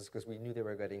local businesses because we knew they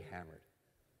were getting hammered.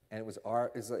 And it was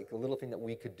like a little thing that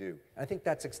we could do. And I think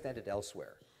that's extended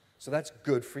elsewhere. So that's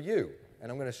good for you.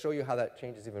 And I'm going to show you how that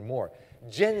changes even more.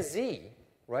 Gen Z,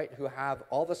 right, who have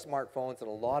all the smartphones and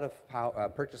a lot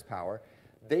of purchase power,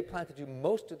 they plan to do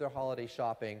most of their holiday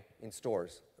shopping in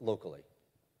stores locally.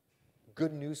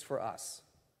 Good news for us,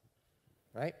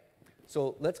 right?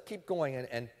 So let's keep going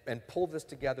and pull this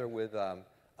together with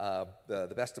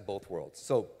the best of both worlds.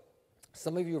 So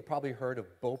some of you have probably heard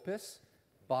of BOPIS.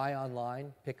 Buy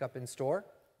online, pick up in store.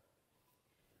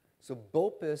 So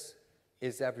BOPIS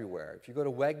is everywhere. If you go to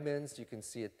Wegmans, you can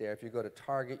see it there. If you go to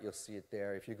Target, you'll see it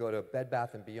there. If you go to Bed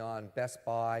Bath & Beyond, Best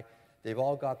Buy, they've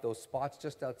all got those spots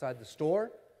just outside the store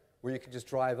where you can just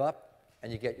drive up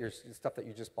and you get your stuff that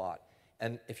you just bought.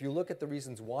 And if you look at the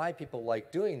reasons why people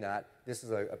like doing that, this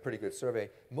is a pretty good survey.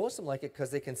 Most of them like it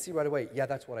because they can see right away, yeah,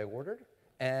 that's what I ordered.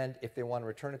 And if they want to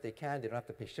return it, they can. They don't have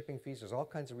to pay shipping fees. There's all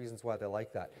kinds of reasons why they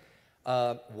like that.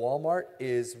 Walmart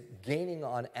is gaining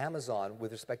on Amazon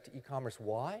with respect to e-commerce.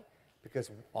 Why? Because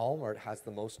Walmart has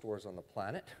the most stores on the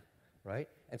planet, right?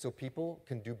 And so people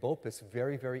can do BOPIS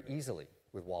very, very easily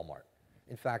with Walmart.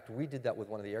 In fact, we did that with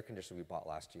one of the air conditioners we bought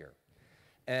last year.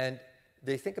 And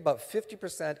they think about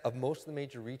 50% of most of the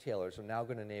major retailers are now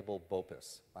going to enable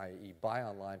BOPIS, i.e. buy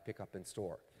online, pick up in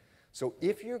store. So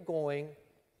if you're going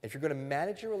to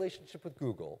manage your relationship with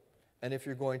Google, and if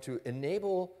you're going to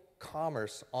enable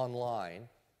commerce online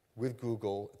with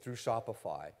Google through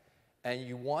Shopify, and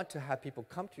you want to have people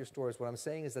come to your stores, what I'm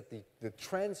saying is that the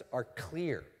trends are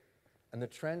clear. And the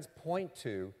trends point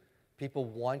to people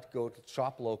want to go to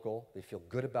shop local, they feel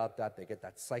good about that, they get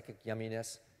that psychic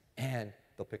yumminess, and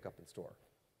they'll pick up in store.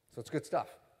 So it's good stuff.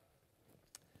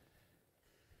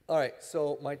 All right,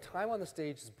 so my time on the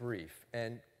stage is brief,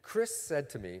 and Chris said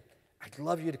to me, I'd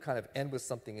love you to kind of end with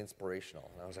something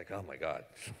inspirational. And I was like, oh my God.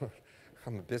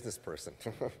 I'm a business person.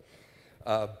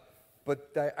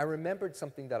 But I remembered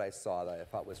something that I saw that I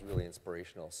thought was really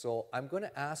inspirational. So I'm going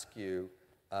to ask you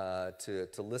to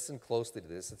listen closely to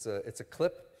this. It's a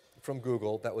clip from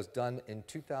Google that was done in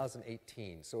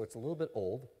 2018. So it's a little bit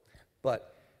old,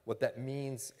 but what that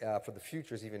means for the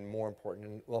future is even more important.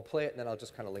 And we'll play it, and then I'll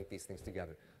just kind of link these things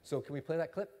together. So can we play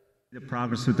that clip? The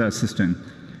progress with the assistant.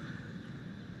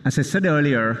 As I said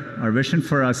earlier, our vision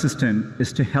for our assistant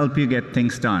is to help you get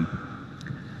things done.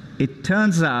 It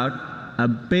turns out a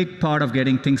big part of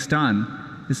getting things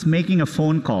done is making a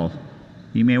phone call.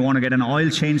 You may want to get an oil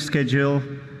change schedule,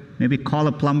 maybe call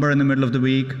a plumber in the middle of the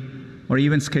week, or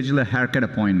even schedule a haircut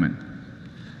appointment.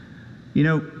 You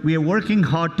know, we are working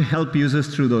hard to help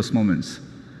users through those moments.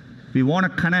 We want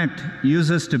to connect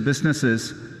users to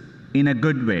businesses in a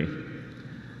good way.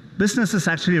 Businesses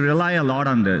actually rely a lot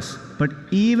on this, but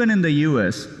even in the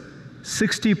US,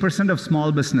 60% of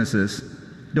small businesses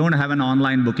don't have an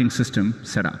online booking system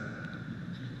set up.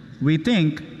 We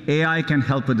think AI can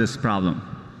help with this problem.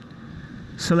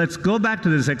 So let's go back to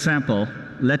this example.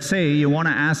 Let's say you want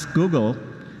to ask Google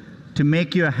to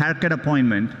make you a haircut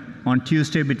appointment on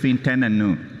Tuesday between 10 and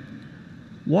noon.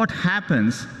 What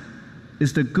happens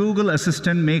is the Google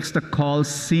Assistant makes the call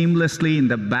seamlessly in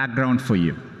the background for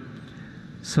you.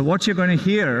 So what you're going to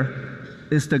hear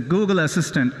is the Google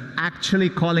Assistant actually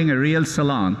calling a real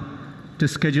salon to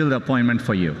schedule the appointment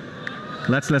for you.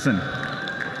 Let's listen.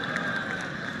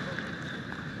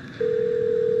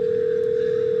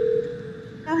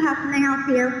 So how can I help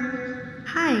you?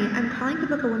 Hi, I'm calling to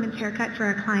book a women's haircut for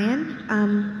a client.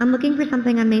 I'm looking for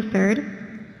something on May 3rd.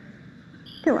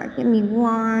 Sure, give me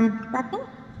 1 second.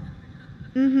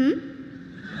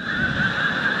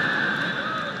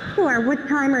 Sure, what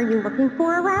time are you looking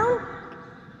for around?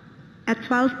 At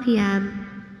 12 p.m.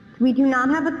 We do not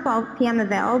have a 12 p.m.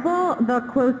 available. The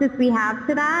closest we have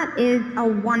to that is a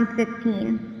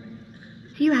 1:15.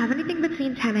 Do you have anything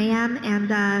between 10 a.m. and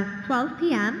 12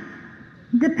 p.m.?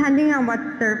 Depending on what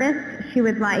service she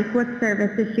would like. What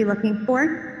service is she looking for?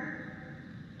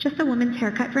 Just a woman's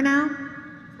haircut for now.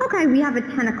 Okay, we have a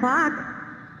 10 o'clock.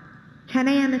 10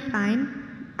 a.m. is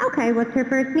fine. Okay, what's her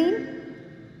first name?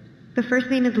 The first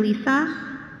name is Lisa.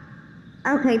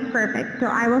 Okay, perfect. So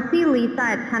I will see Lisa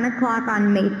at 10 o'clock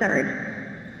on May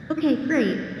 3rd. Okay,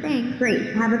 great. Thanks.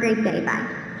 Great. Have a great day. Bye.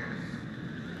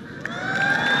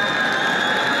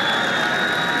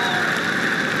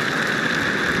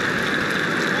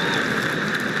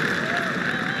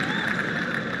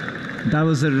 That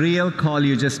was a real call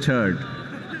you just heard.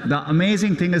 The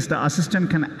amazing thing is the assistant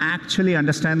can actually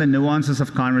understand the nuances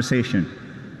of conversation.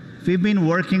 We've been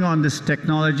working on this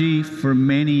technology for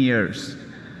many years.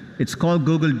 It's called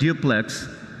Google Duplex.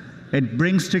 It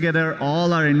brings together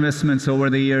all our investments over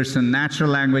the years in natural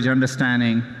language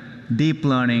understanding, deep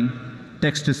learning,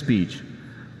 text-to-speech.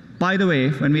 By the way,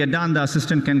 when we are done, the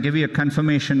assistant can give you a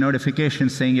confirmation notification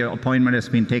saying your appointment has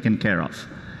been taken care of.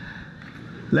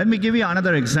 Let me give you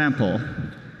another example.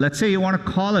 Let's say you want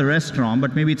to call a restaurant,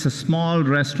 but maybe it's a small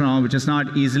restaurant which is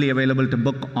not easily available to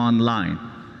book online.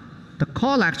 The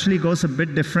call actually goes a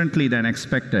bit differently than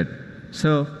expected.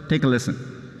 So take a listen.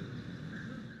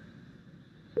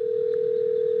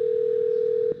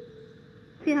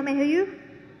 See how may I help you?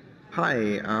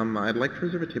 Hi, I'd like to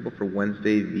reserve a table for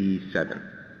Wednesday the 7th.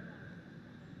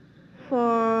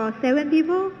 For 7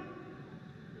 people?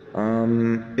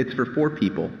 It's for 4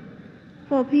 people.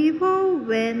 4 people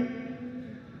when?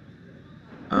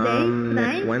 Today?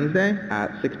 Next Tonight? Wednesday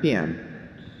at 6 p.m.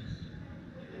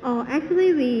 Oh,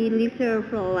 actually we leave here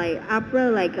for like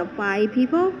after like 5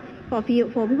 people. For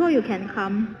 4 people you can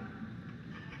come.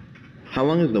 How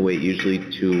long is the wait usually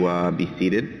to be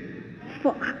seated?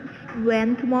 For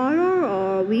when, tomorrow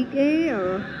or weekday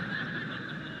or?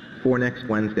 For next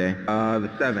Wednesday, the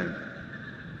 7th.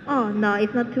 Oh no,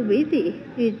 it's not too busy.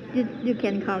 You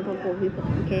can come for 4 people,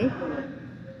 okay?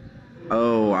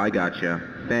 Oh, I gotcha.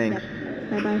 Thanks.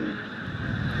 Yep. Bye bye.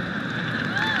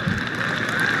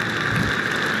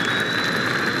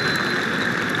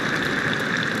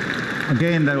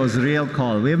 Again, that was a real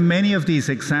call. We have many of these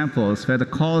examples where the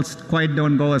calls quite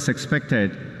don't go as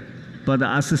expected, but the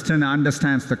assistant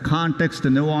understands the context, the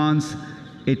nuance.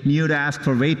 It knew to ask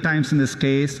for wait times in this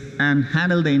case and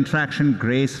handle the interaction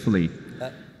gracefully.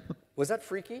 Was that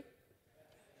freaky?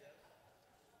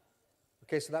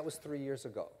 Okay, so that was 3 years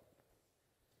ago,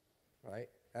 right?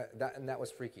 That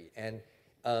was freaky, and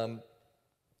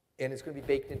it's going to be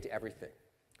baked into everything.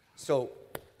 So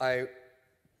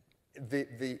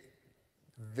the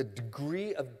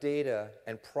degree of data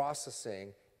and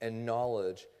processing and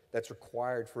knowledge that's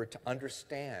required for it to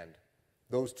understand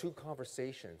those two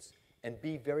conversations and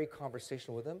be very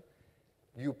conversational with them,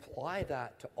 you apply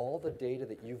that to all the data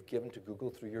that you've given to Google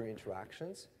through your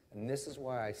interactions, and this is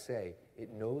why I say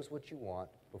it knows what you want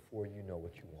before you know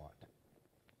what you want.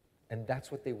 And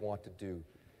that's what they want to do.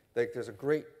 Like, there's a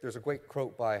great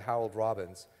quote by Harold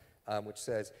Robbins, which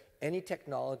says, any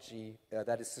technology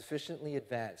that is sufficiently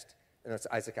advanced, no, it's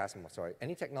Isaac Asimov, sorry,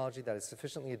 any technology that is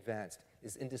sufficiently advanced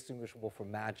is indistinguishable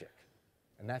from magic.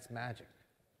 And that's magic.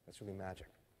 That's really magic.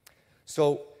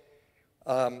 So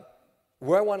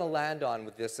where I want to land on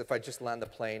with this, if I just land the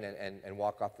plane and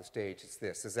walk off the stage, it's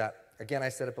this, is that, again, I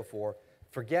said it before,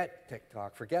 forget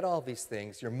TikTok, forget all these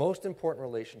things. Your most important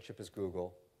relationship is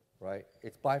Google, right?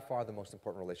 It's by far the most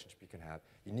important relationship you can have.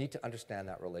 You need to understand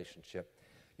that relationship.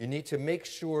 You need to make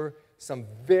sure some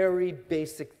very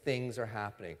basic things are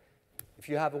happening. If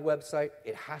you have a website,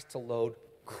 it has to load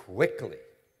quickly.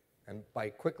 And by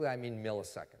quickly, I mean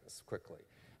milliseconds, quickly.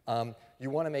 You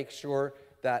want to make sure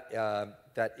that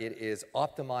it is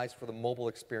optimized for the mobile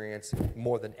experience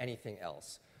more than anything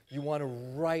else. You want to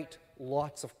write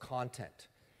lots of content.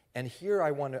 And here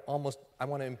I want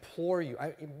to implore you,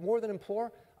 more than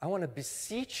implore, I want to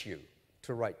beseech you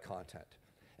to write content.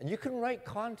 And you can write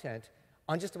content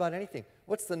on just about anything.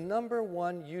 What's the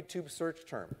 #1 YouTube search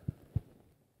term?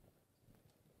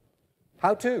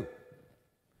 How to.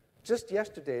 Just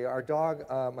yesterday, our dog,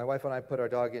 my wife and I put our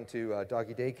dog into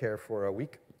doggy daycare for a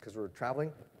week because we were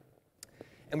traveling.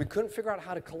 And we couldn't figure out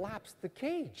how to collapse the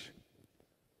cage.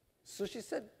 So she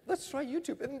said, let's try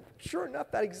YouTube. And sure enough,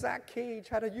 that exact cage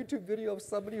had a YouTube video of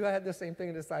somebody who had the same thing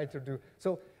and decided to do.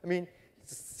 So, I mean,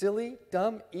 it's silly,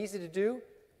 dumb, easy to do.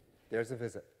 There's a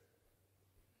visit.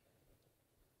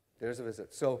 There's a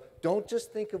visit. So don't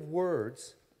just think of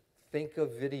words, think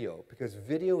of video, because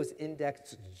video is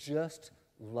indexed just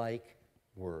like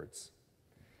words.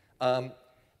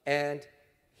 And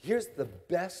here's the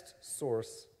best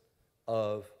source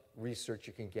of research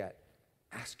you can get.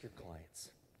 Ask your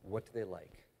clients. What do they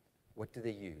like? What do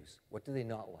they use? What do they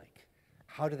not like?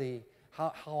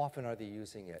 How often are they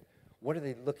using it? What are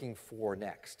they looking for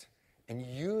next? And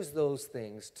use those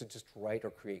things to just write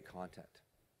or create content.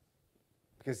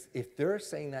 Because if they're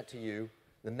saying that to you,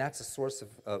 then that's a source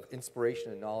of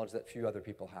inspiration and knowledge that few other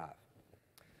people have.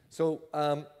 So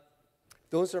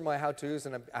those are my how-tos,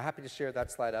 and I'm happy to share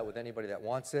that slide out with anybody that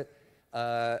wants it.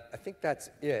 I think that's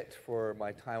it for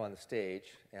my time on the stage.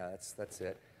 Yeah, that's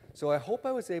it. So I hope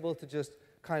I was able to just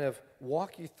kind of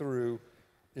walk you through,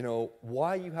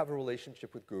 why you have a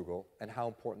relationship with Google and how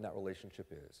important that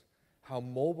relationship is. How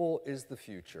mobile is the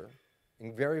future,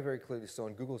 and very, very clearly so,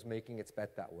 and Google's making its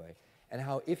bet that way. And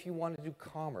how if you want to do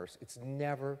commerce, it's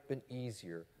never been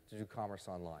easier to do commerce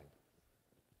online.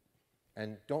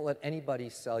 And don't let anybody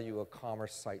sell you a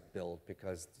commerce site build,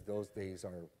 because those days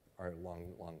are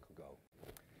long, long ago.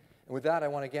 And with that, I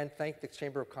want to again thank the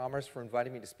Chamber of Commerce for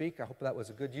inviting me to speak. I hope that was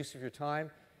a good use of your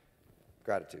time.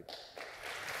 Gratitude.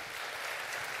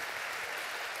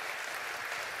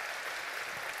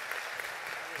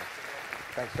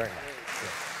 Thanks very much.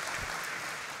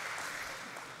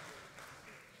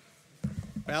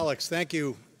 Yeah. Alex, thank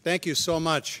you. Thank you so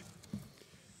much.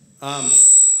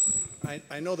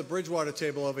 I know the Bridgewater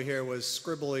table over here was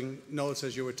scribbling notes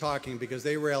as you were talking, because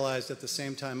they realized at the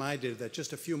same time I did that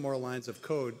just a few more lines of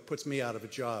code puts me out of a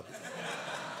job.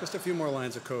 Just a few more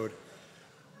lines of code.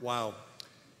 Wow.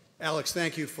 Alex,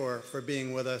 thank you for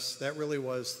being with us. That really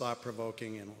was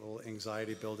thought-provoking and a little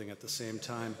anxiety-building at the same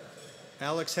time.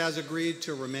 Alex has agreed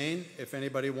to remain if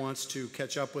anybody wants to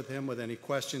catch up with him with any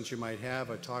questions you might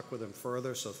have or talk with him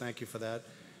further, so thank you for that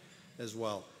as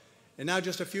well. And now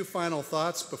just a few final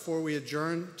thoughts before we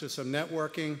adjourn to some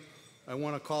networking. I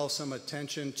want to call some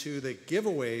attention to the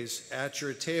giveaways at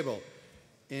your table.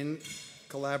 In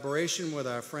collaboration with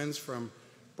our friends from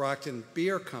Brockton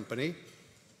Beer Company,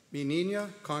 Menina,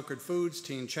 Concord Foods,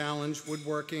 Teen Challenge,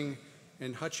 Woodworking,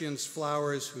 and Hutchins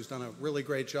Flowers, who's done a really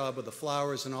great job with the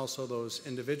flowers and also those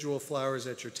individual flowers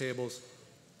at your tables,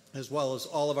 as well as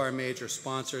all of our major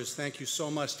sponsors. Thank you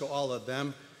so much to all of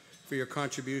them for your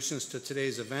contributions to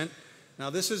today's event.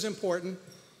 Now, this is important.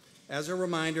 As a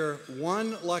reminder,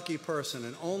 one lucky person,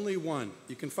 and only one,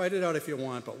 you can fight it out if you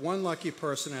want, but one lucky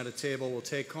person at a table will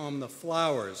take home the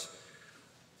flowers,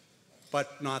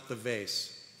 but not the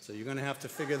vase. So you're going to have to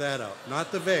figure that out.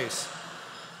 Not the vase.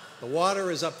 The water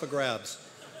is up for grabs.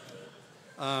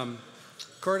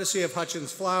 Courtesy of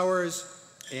Hutchins Flowers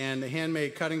and the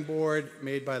handmade cutting board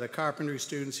made by the carpentry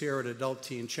students here at Adult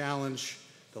Teen Challenge.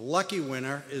 The lucky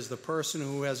winner is the person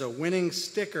who has a winning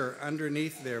sticker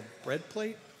underneath their bread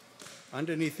plate,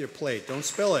 underneath your plate. Don't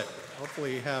spill it.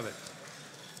 Hopefully you have it.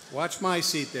 Watch my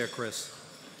seat there, Chris.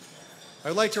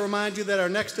 I'd like to remind you that our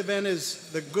next event is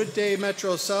the Good Day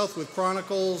Metro South with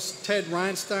Chronicles Ted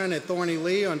Reinstein at Thorny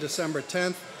Lee on December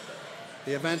 10th.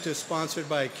 The event is sponsored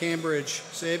by Cambridge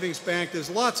Savings Bank. There's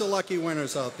lots of lucky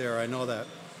winners out there, I know that.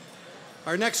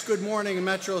 Our next Good Morning in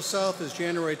Metro South is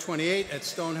January 28 at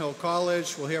Stonehill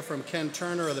College. We'll hear from Ken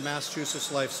Turner of the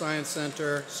Massachusetts Life Science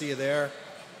Center. See you there.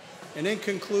 And in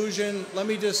conclusion, let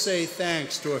me just say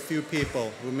thanks to a few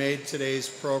people who made today's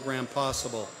program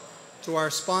possible. To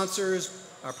our sponsors,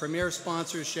 our premier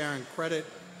sponsors, Sharon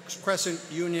Crescent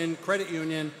Union, Credit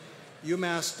Union,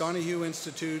 UMass Donahue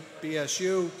Institute,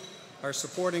 BSU, our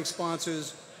supporting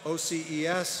sponsors,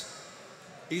 OCES,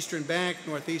 Eastern Bank,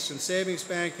 Northeastern Savings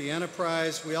Bank, the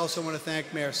Enterprise. We also want to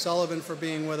thank Mayor Sullivan for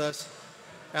being with us,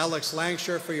 Alex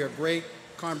Langsher for your great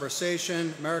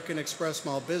conversation, American Express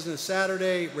Small Business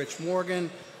Saturday, Rich Morgan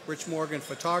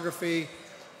Photography,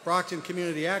 Brockton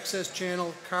Community Access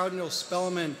Channel, Cardinal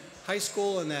Spellman High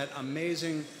School and that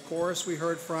amazing chorus we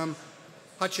heard from,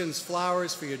 Hutchins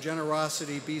Flowers for your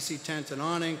generosity, BC Tent and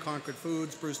Awning, Concord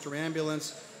Foods, Brewster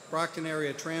Ambulance, Brockton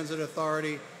Area Transit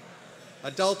Authority,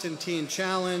 Adult and Teen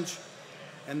Challenge,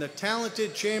 and the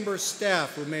talented Chamber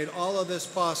staff who made all of this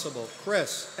possible.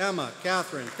 Chris, Emma,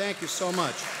 Catherine, thank you so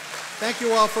much. Thank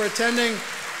you all for attending.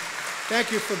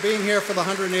 Thank you for being here for the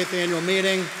 108th annual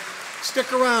meeting.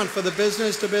 Stick around for the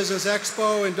Business to Business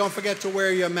Expo, and don't forget to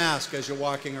wear your mask as you're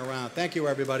walking around. Thank you,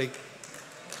 everybody.